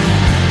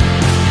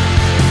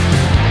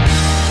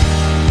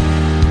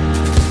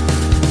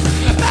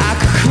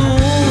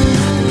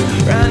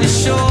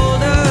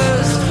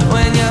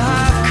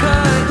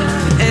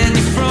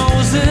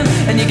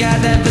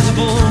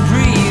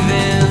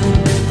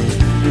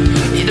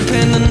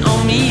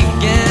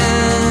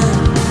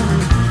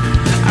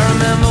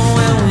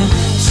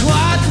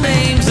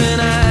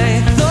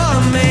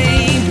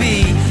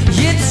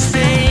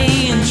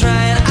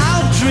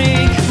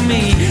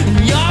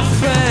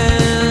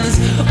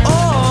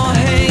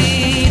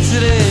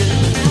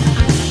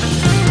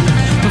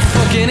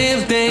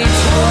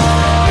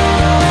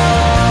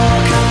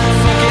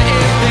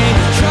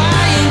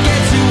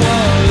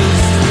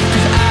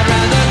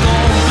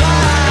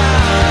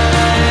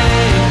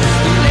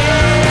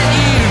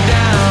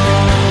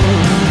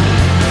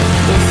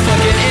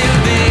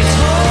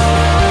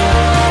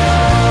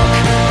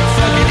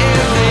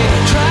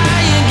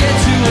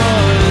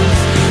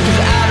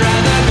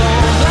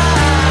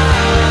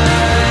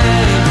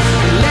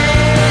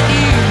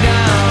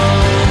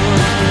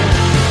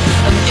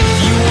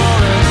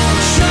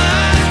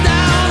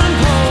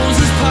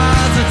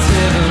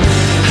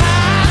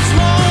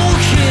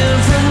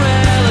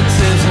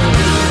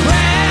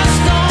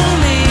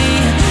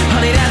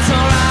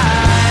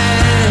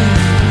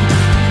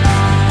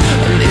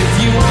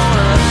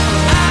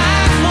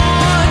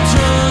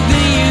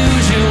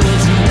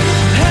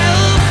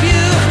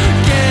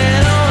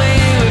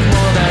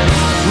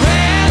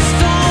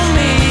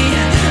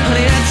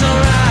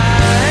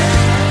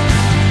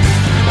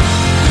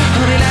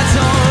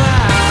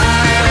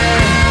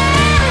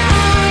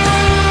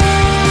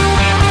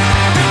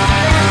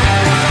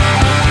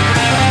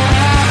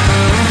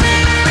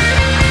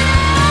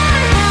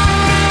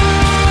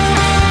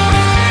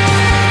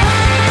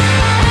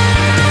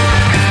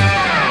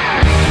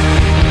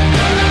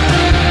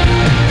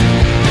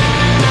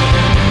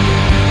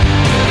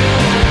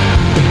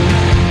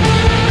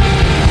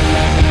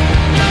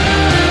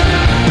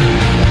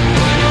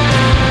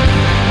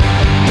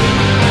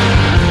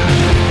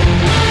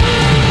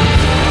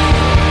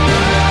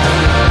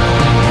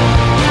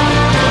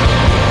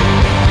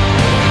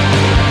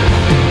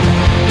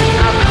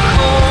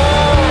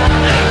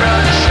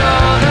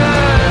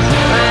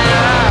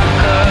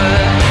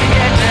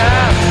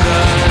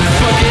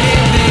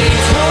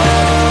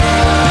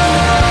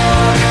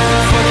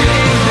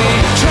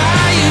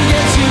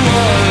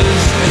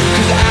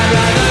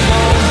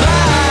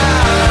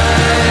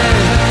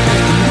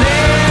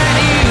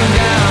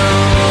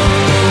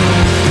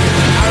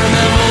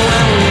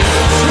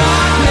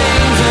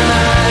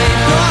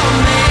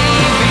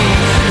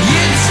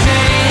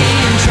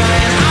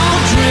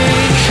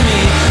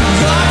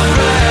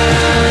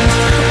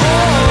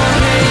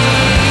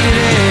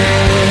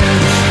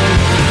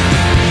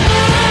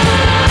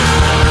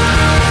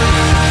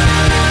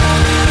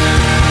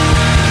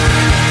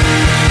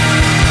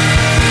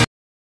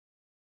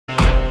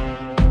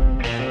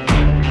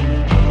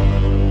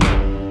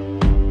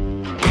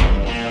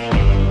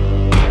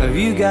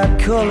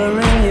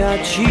 color in your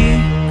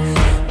cheeks?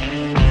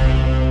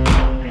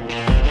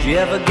 Do you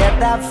ever get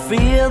that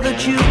feel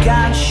that you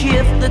can't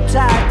shift, the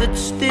type that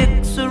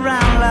sticks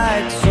around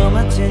like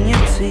summit in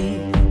your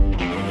teeth?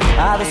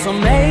 Are there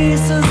some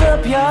aces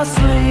up your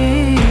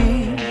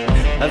sleeve?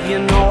 Have you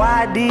no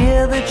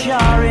idea that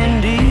you're in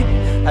deep?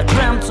 I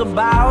dreamt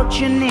about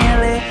you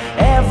nearly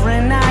every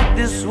night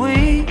this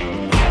week.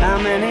 How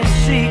many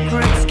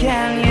secrets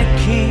can you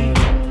keep?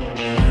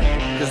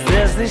 'Cause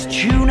there's this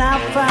tune I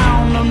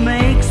found that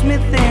makes me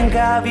think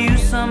of you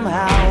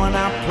somehow, and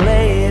I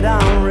play it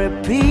on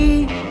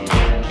repeat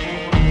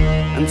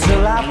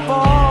until I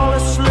fall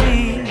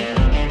asleep,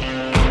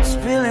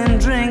 spilling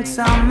drinks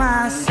on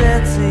my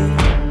settee.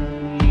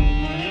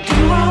 Do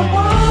I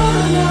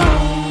wanna know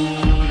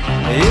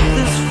if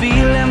this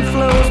feeling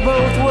flows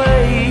both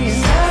ways?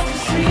 Sad to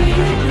see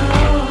you go.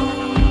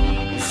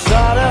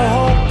 Sorta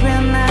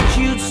hoping that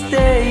you'd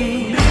stay.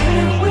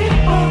 Maybe we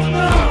both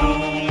know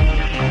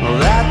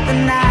that the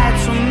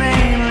nights were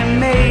mainly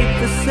made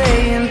for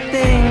saying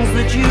things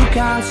that you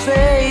can't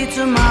say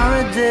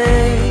tomorrow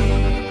day.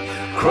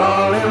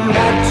 Crawling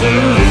back to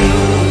you.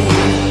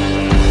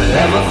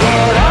 Never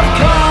thought of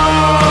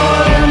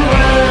calling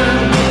when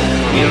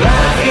you're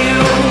out of you,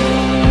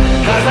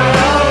 'cause I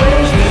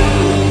always do.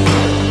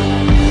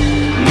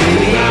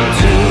 Maybe I'm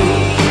too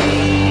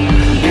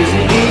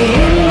busy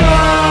being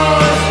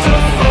lost to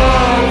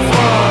fall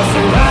for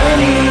somebody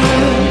new.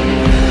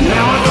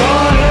 Now I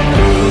thought it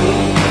through,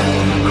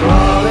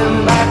 crawling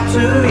back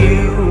to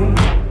you.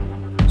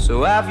 So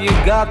have you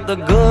got the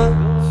goods?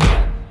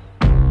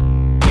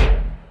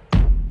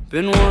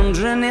 Been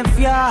wondering if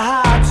your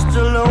heart's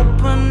still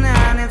open,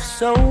 and if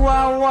so,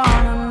 I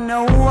wanna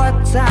know what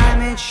time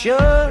it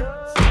should.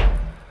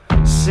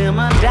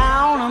 Simmer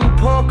down and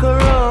poker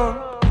up.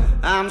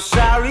 I'm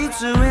sorry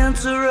to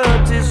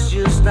interrupt, it's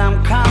just I'm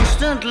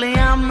constantly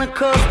on the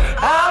cusp.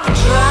 I've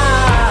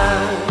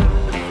tried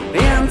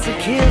been to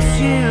kiss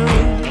you.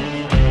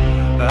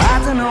 I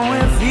don't know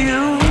if you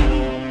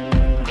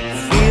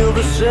feel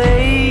the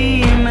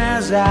same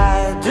as I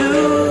do.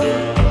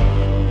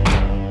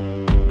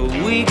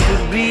 We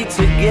could be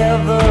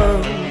together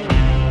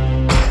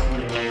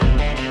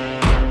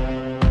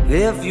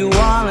if you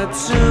wanted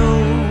to.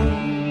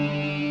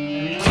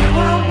 Do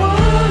I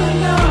wanna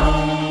know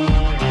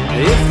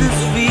if this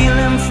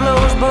feeling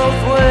flows both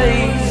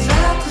ways?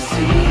 Sad to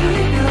see you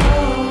go.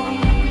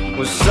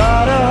 We're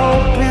sorta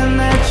hoping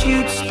that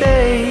you'd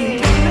stay.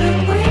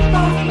 Didn't we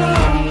both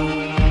know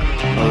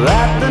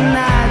that the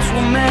nights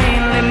were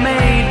mainly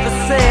made for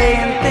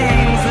saying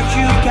things that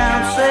you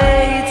can't say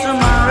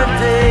tomorrow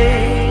day?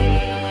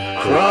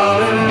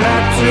 Crawling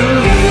back to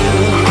you.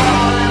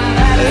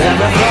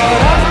 Ever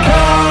thought of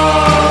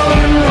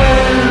calling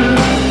when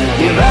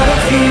you're out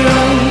of you?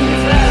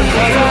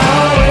 'Cause I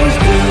always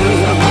do.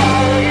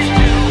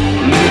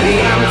 Maybe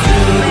I'm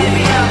too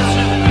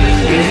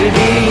busy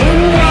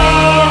being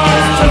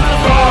lost to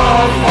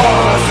fall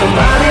for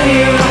somebody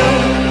new.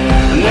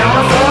 Now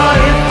I thought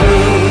it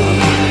through,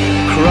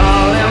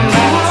 crawling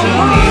back to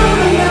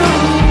you.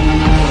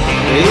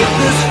 If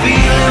this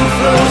feeling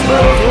flows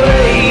both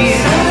ways,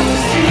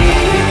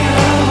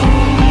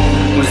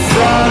 we're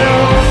sorta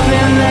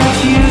hoping that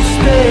you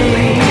stay.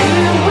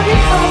 We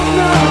both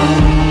know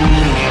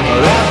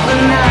that the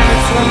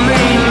nights were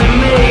mainly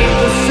made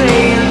for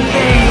saying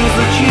things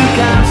that you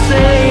can't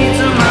say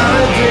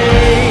tomorrow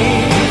day.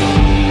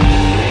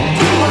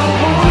 Do I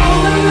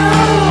wanna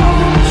know?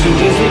 Too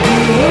busy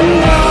being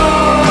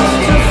lost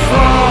to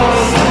fall.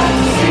 Sad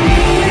to see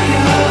you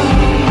go.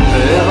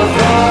 Ever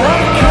thought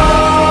of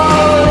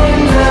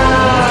calling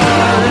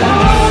down?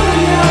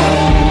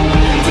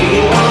 Do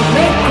you want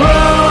me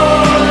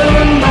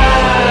crawling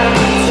back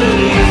to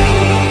you?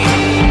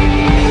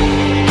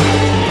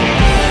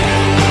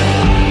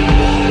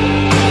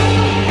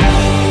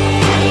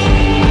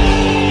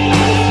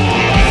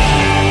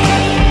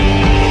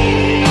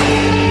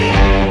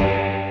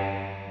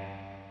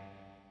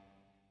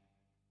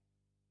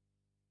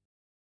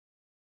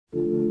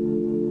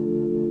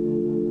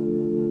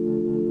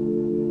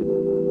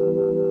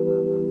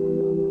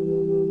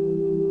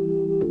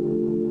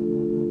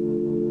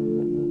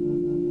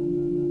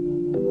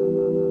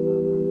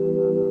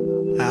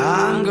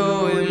 I'm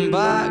going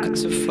back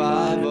to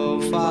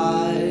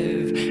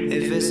 5:05.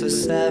 If it's a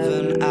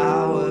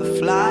 7-hour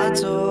flight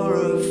or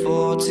a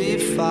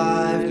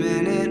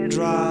 45-minute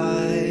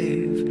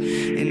drive,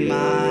 in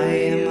my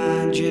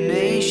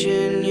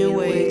imagination you're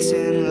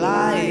waiting,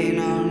 lying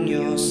on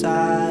your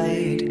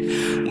side,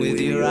 with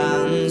your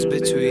hands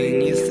between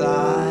your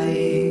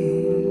thighs.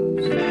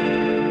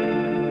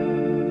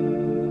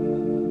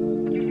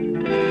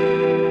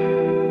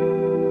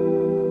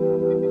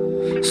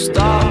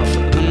 Stop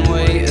and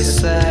wait a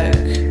sec.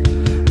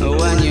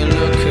 When you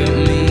look at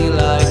me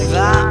like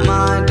that,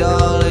 my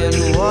darling,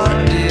 what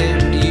did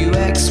you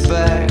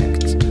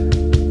expect?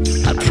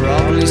 I'd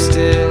probably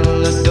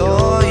still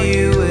adore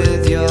you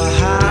with your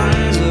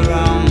hands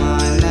around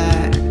my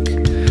neck,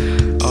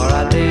 or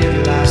I did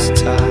last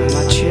time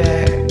I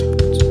checked.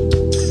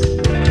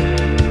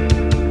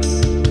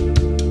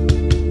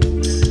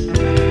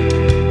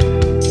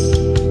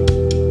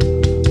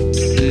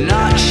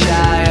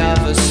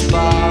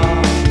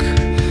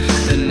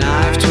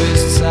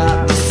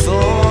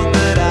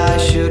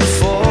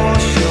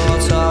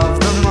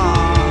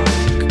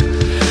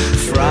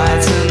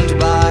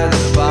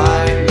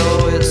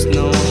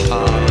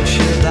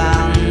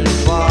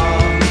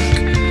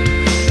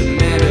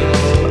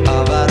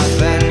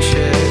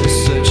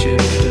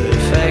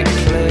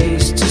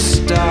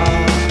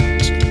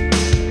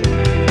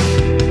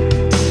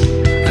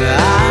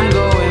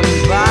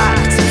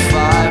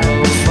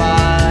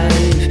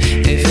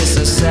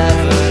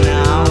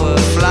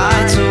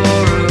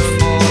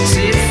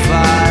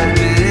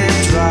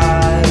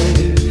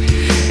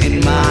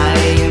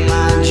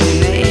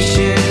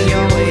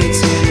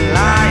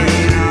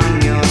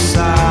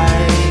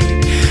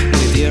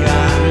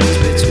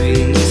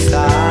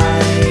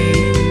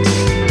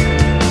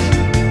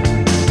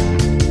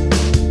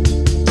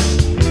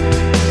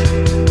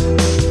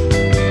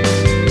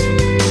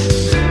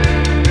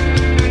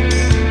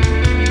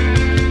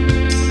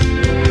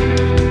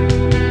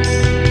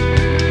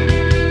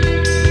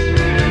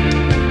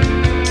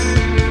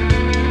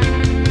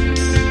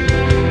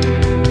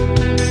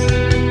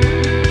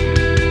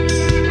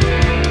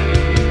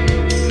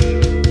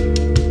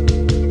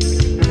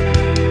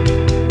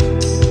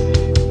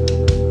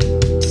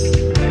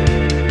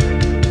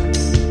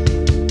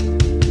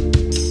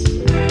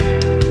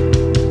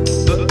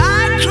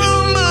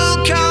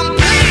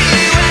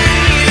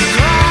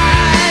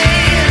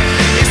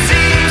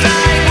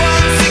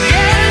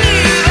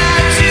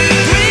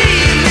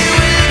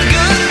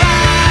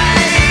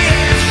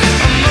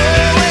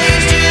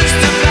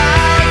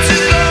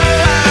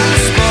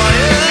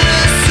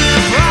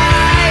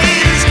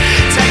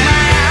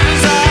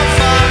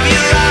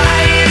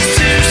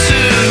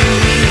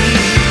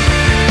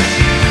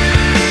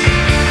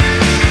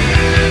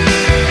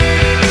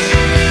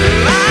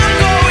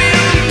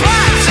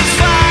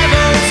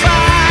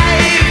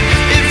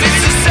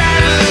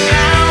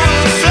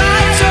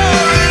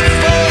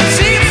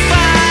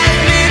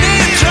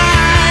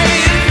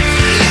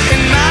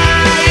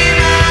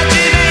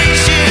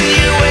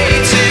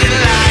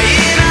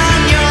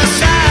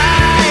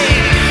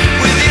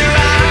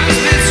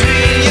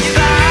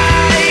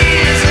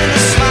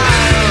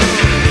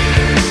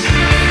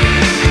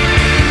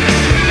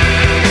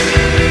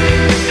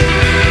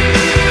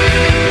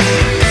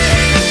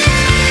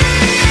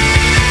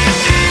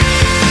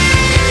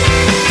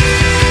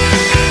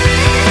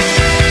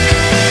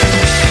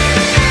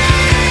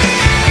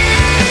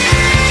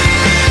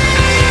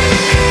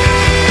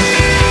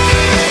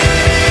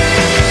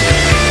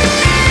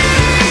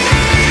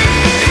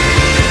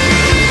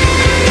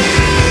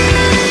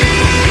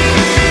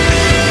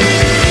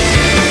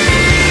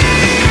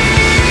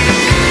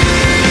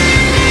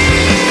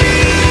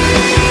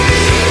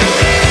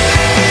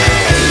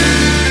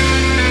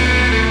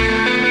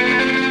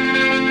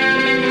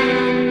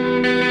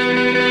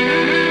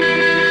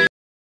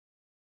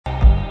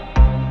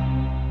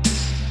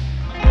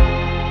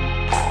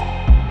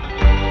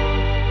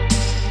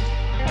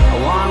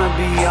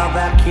 your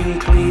vacuum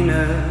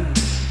cleaner,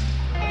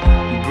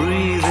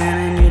 breathing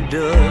in your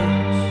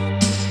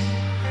dust.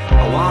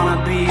 I wanna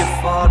be a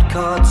Ford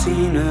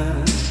Cortina,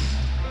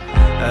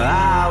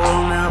 I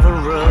will never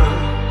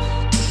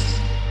rust.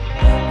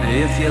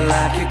 If you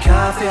like your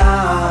coffee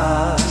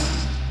hot,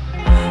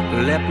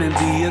 let me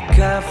be a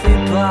coffee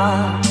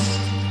pot.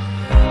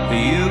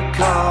 You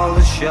call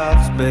the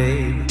shots,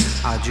 babe,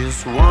 I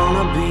just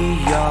wanna be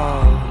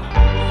yours.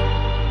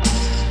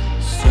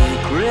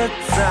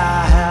 Secrets I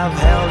have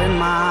held in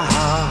my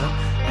heart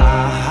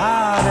are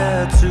harder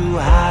to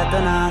hide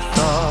than I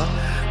thought.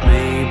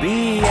 Maybe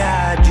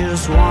I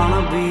just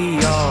wanna be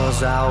yours.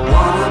 I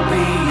wanna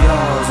be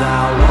yours.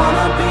 I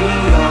wanna be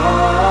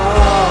yours.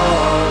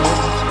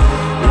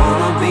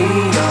 Wanna be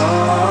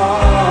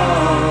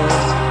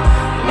yours.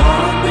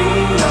 Wanna be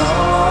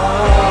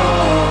yours.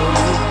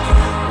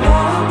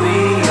 Wanna be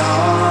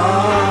yours.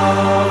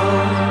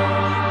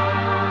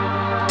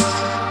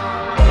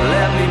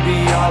 Let me be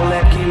your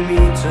lucky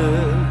meter,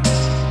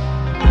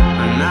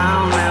 and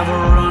I'll never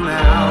run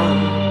out.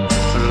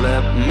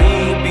 Let me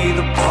be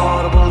the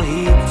portable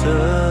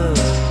heater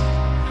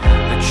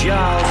that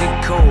y'all get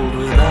cold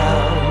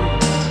without.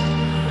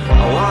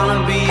 I wanna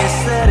be a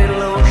steady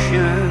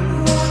lotion,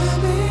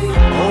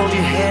 hold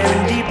your hair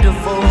in deep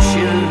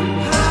devotion,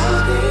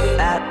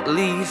 at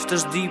least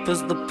as deep as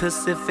the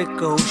Pacific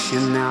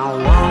Ocean. I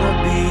wanna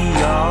be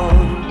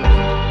yours.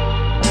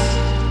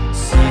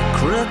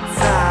 Secrets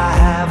I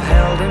have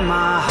held in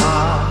my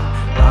heart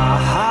are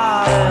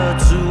harder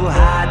to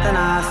hide than I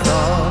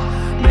thought.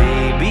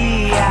 Maybe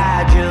I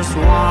just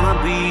wanna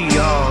be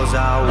yours.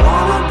 I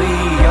wanna be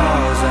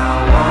yours. I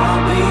wanna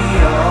be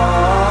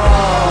yours.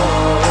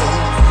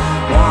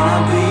 Wanna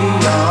be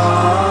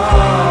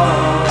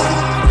yours.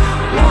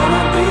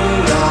 Wanna be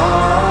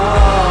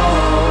yours.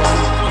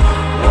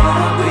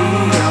 Wanna be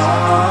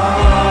yours.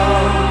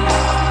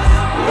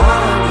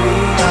 Wanna be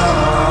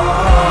yours.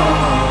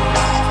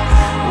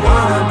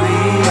 Wanna be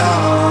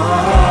yours.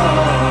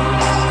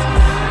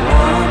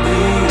 Wanna be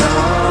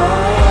yours.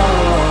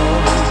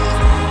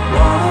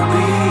 Wanna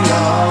be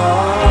yours.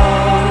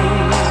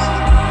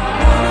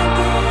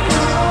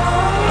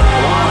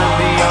 Wanna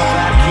be your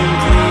vacuum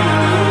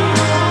cleaner,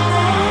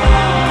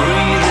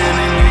 breathing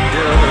in your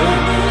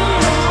dirt.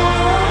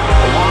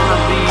 I wanna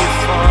be your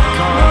Ford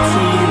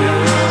Cortina,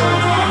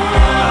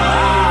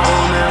 I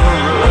will never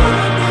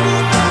run.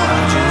 I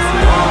just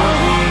wanna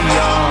be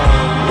yours.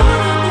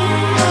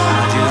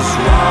 I just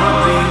wanna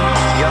be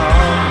yours.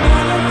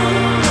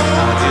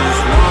 I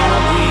just wanna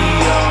be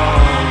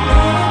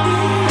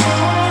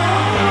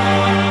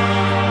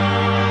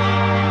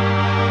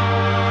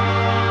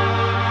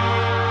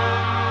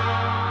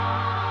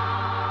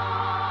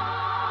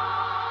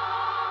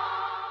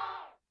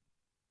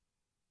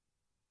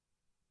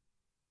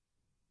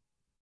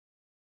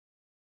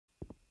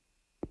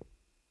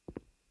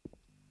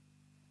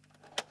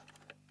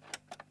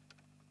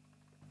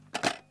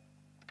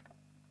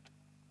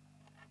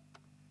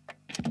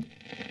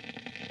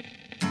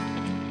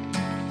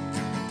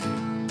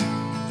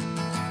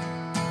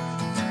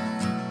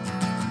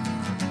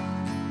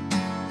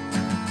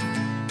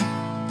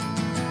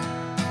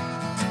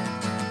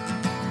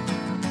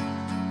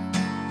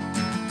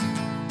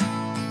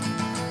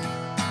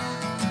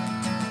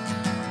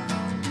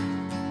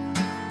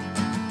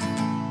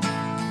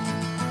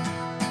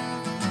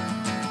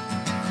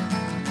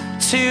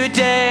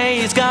Today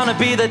is gonna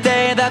be the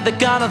day that they're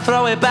gonna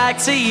throw it back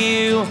to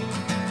you.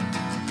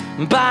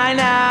 By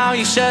now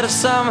you should have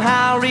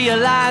somehow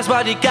realized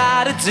what you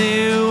gotta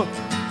do.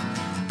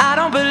 I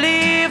don't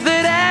believe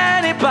that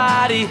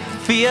anybody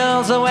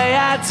feels the way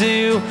I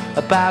do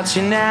about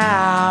you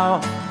now.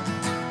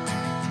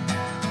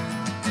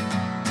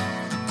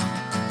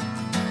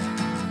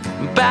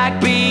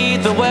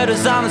 Backbeat, the word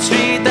is on the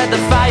street that the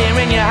fire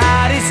in your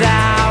heart is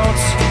out.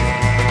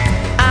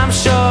 I'm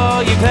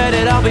sure you've heard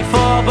it all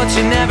before, but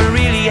you never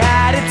really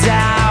had a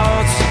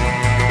doubt.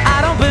 I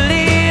don't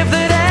believe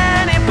that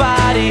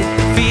anybody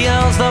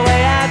feels the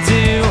way I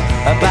do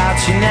about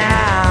you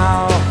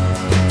now.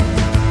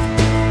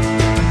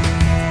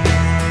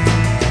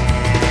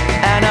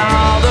 And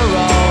all the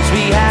roads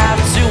we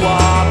have to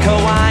walk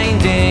are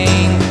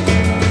winding,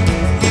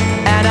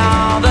 and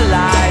all the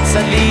lights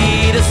that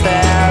lead us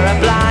there are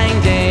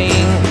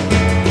blinding.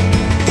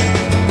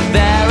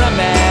 There are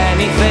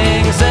many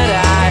things that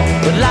I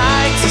would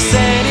like to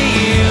say to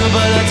you,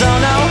 but I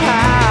don't know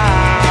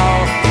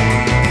how.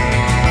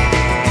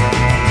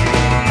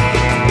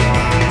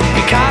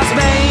 Because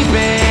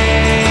maybe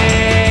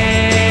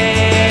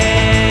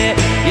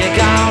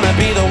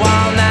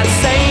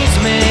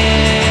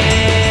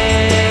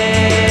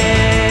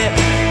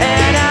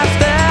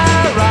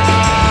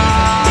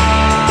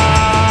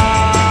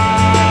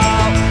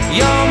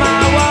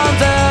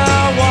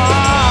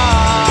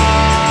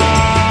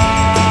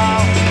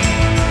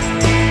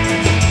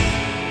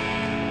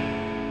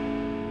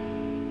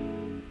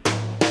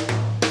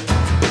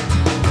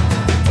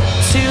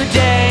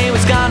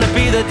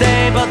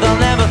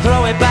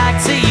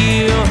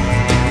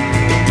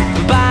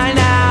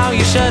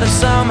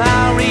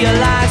somehow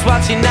realize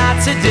what you're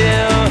not to do.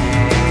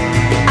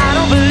 I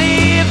don't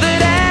believe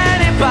that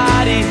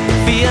anybody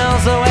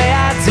feels the way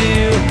I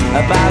do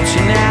about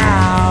you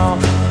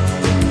now.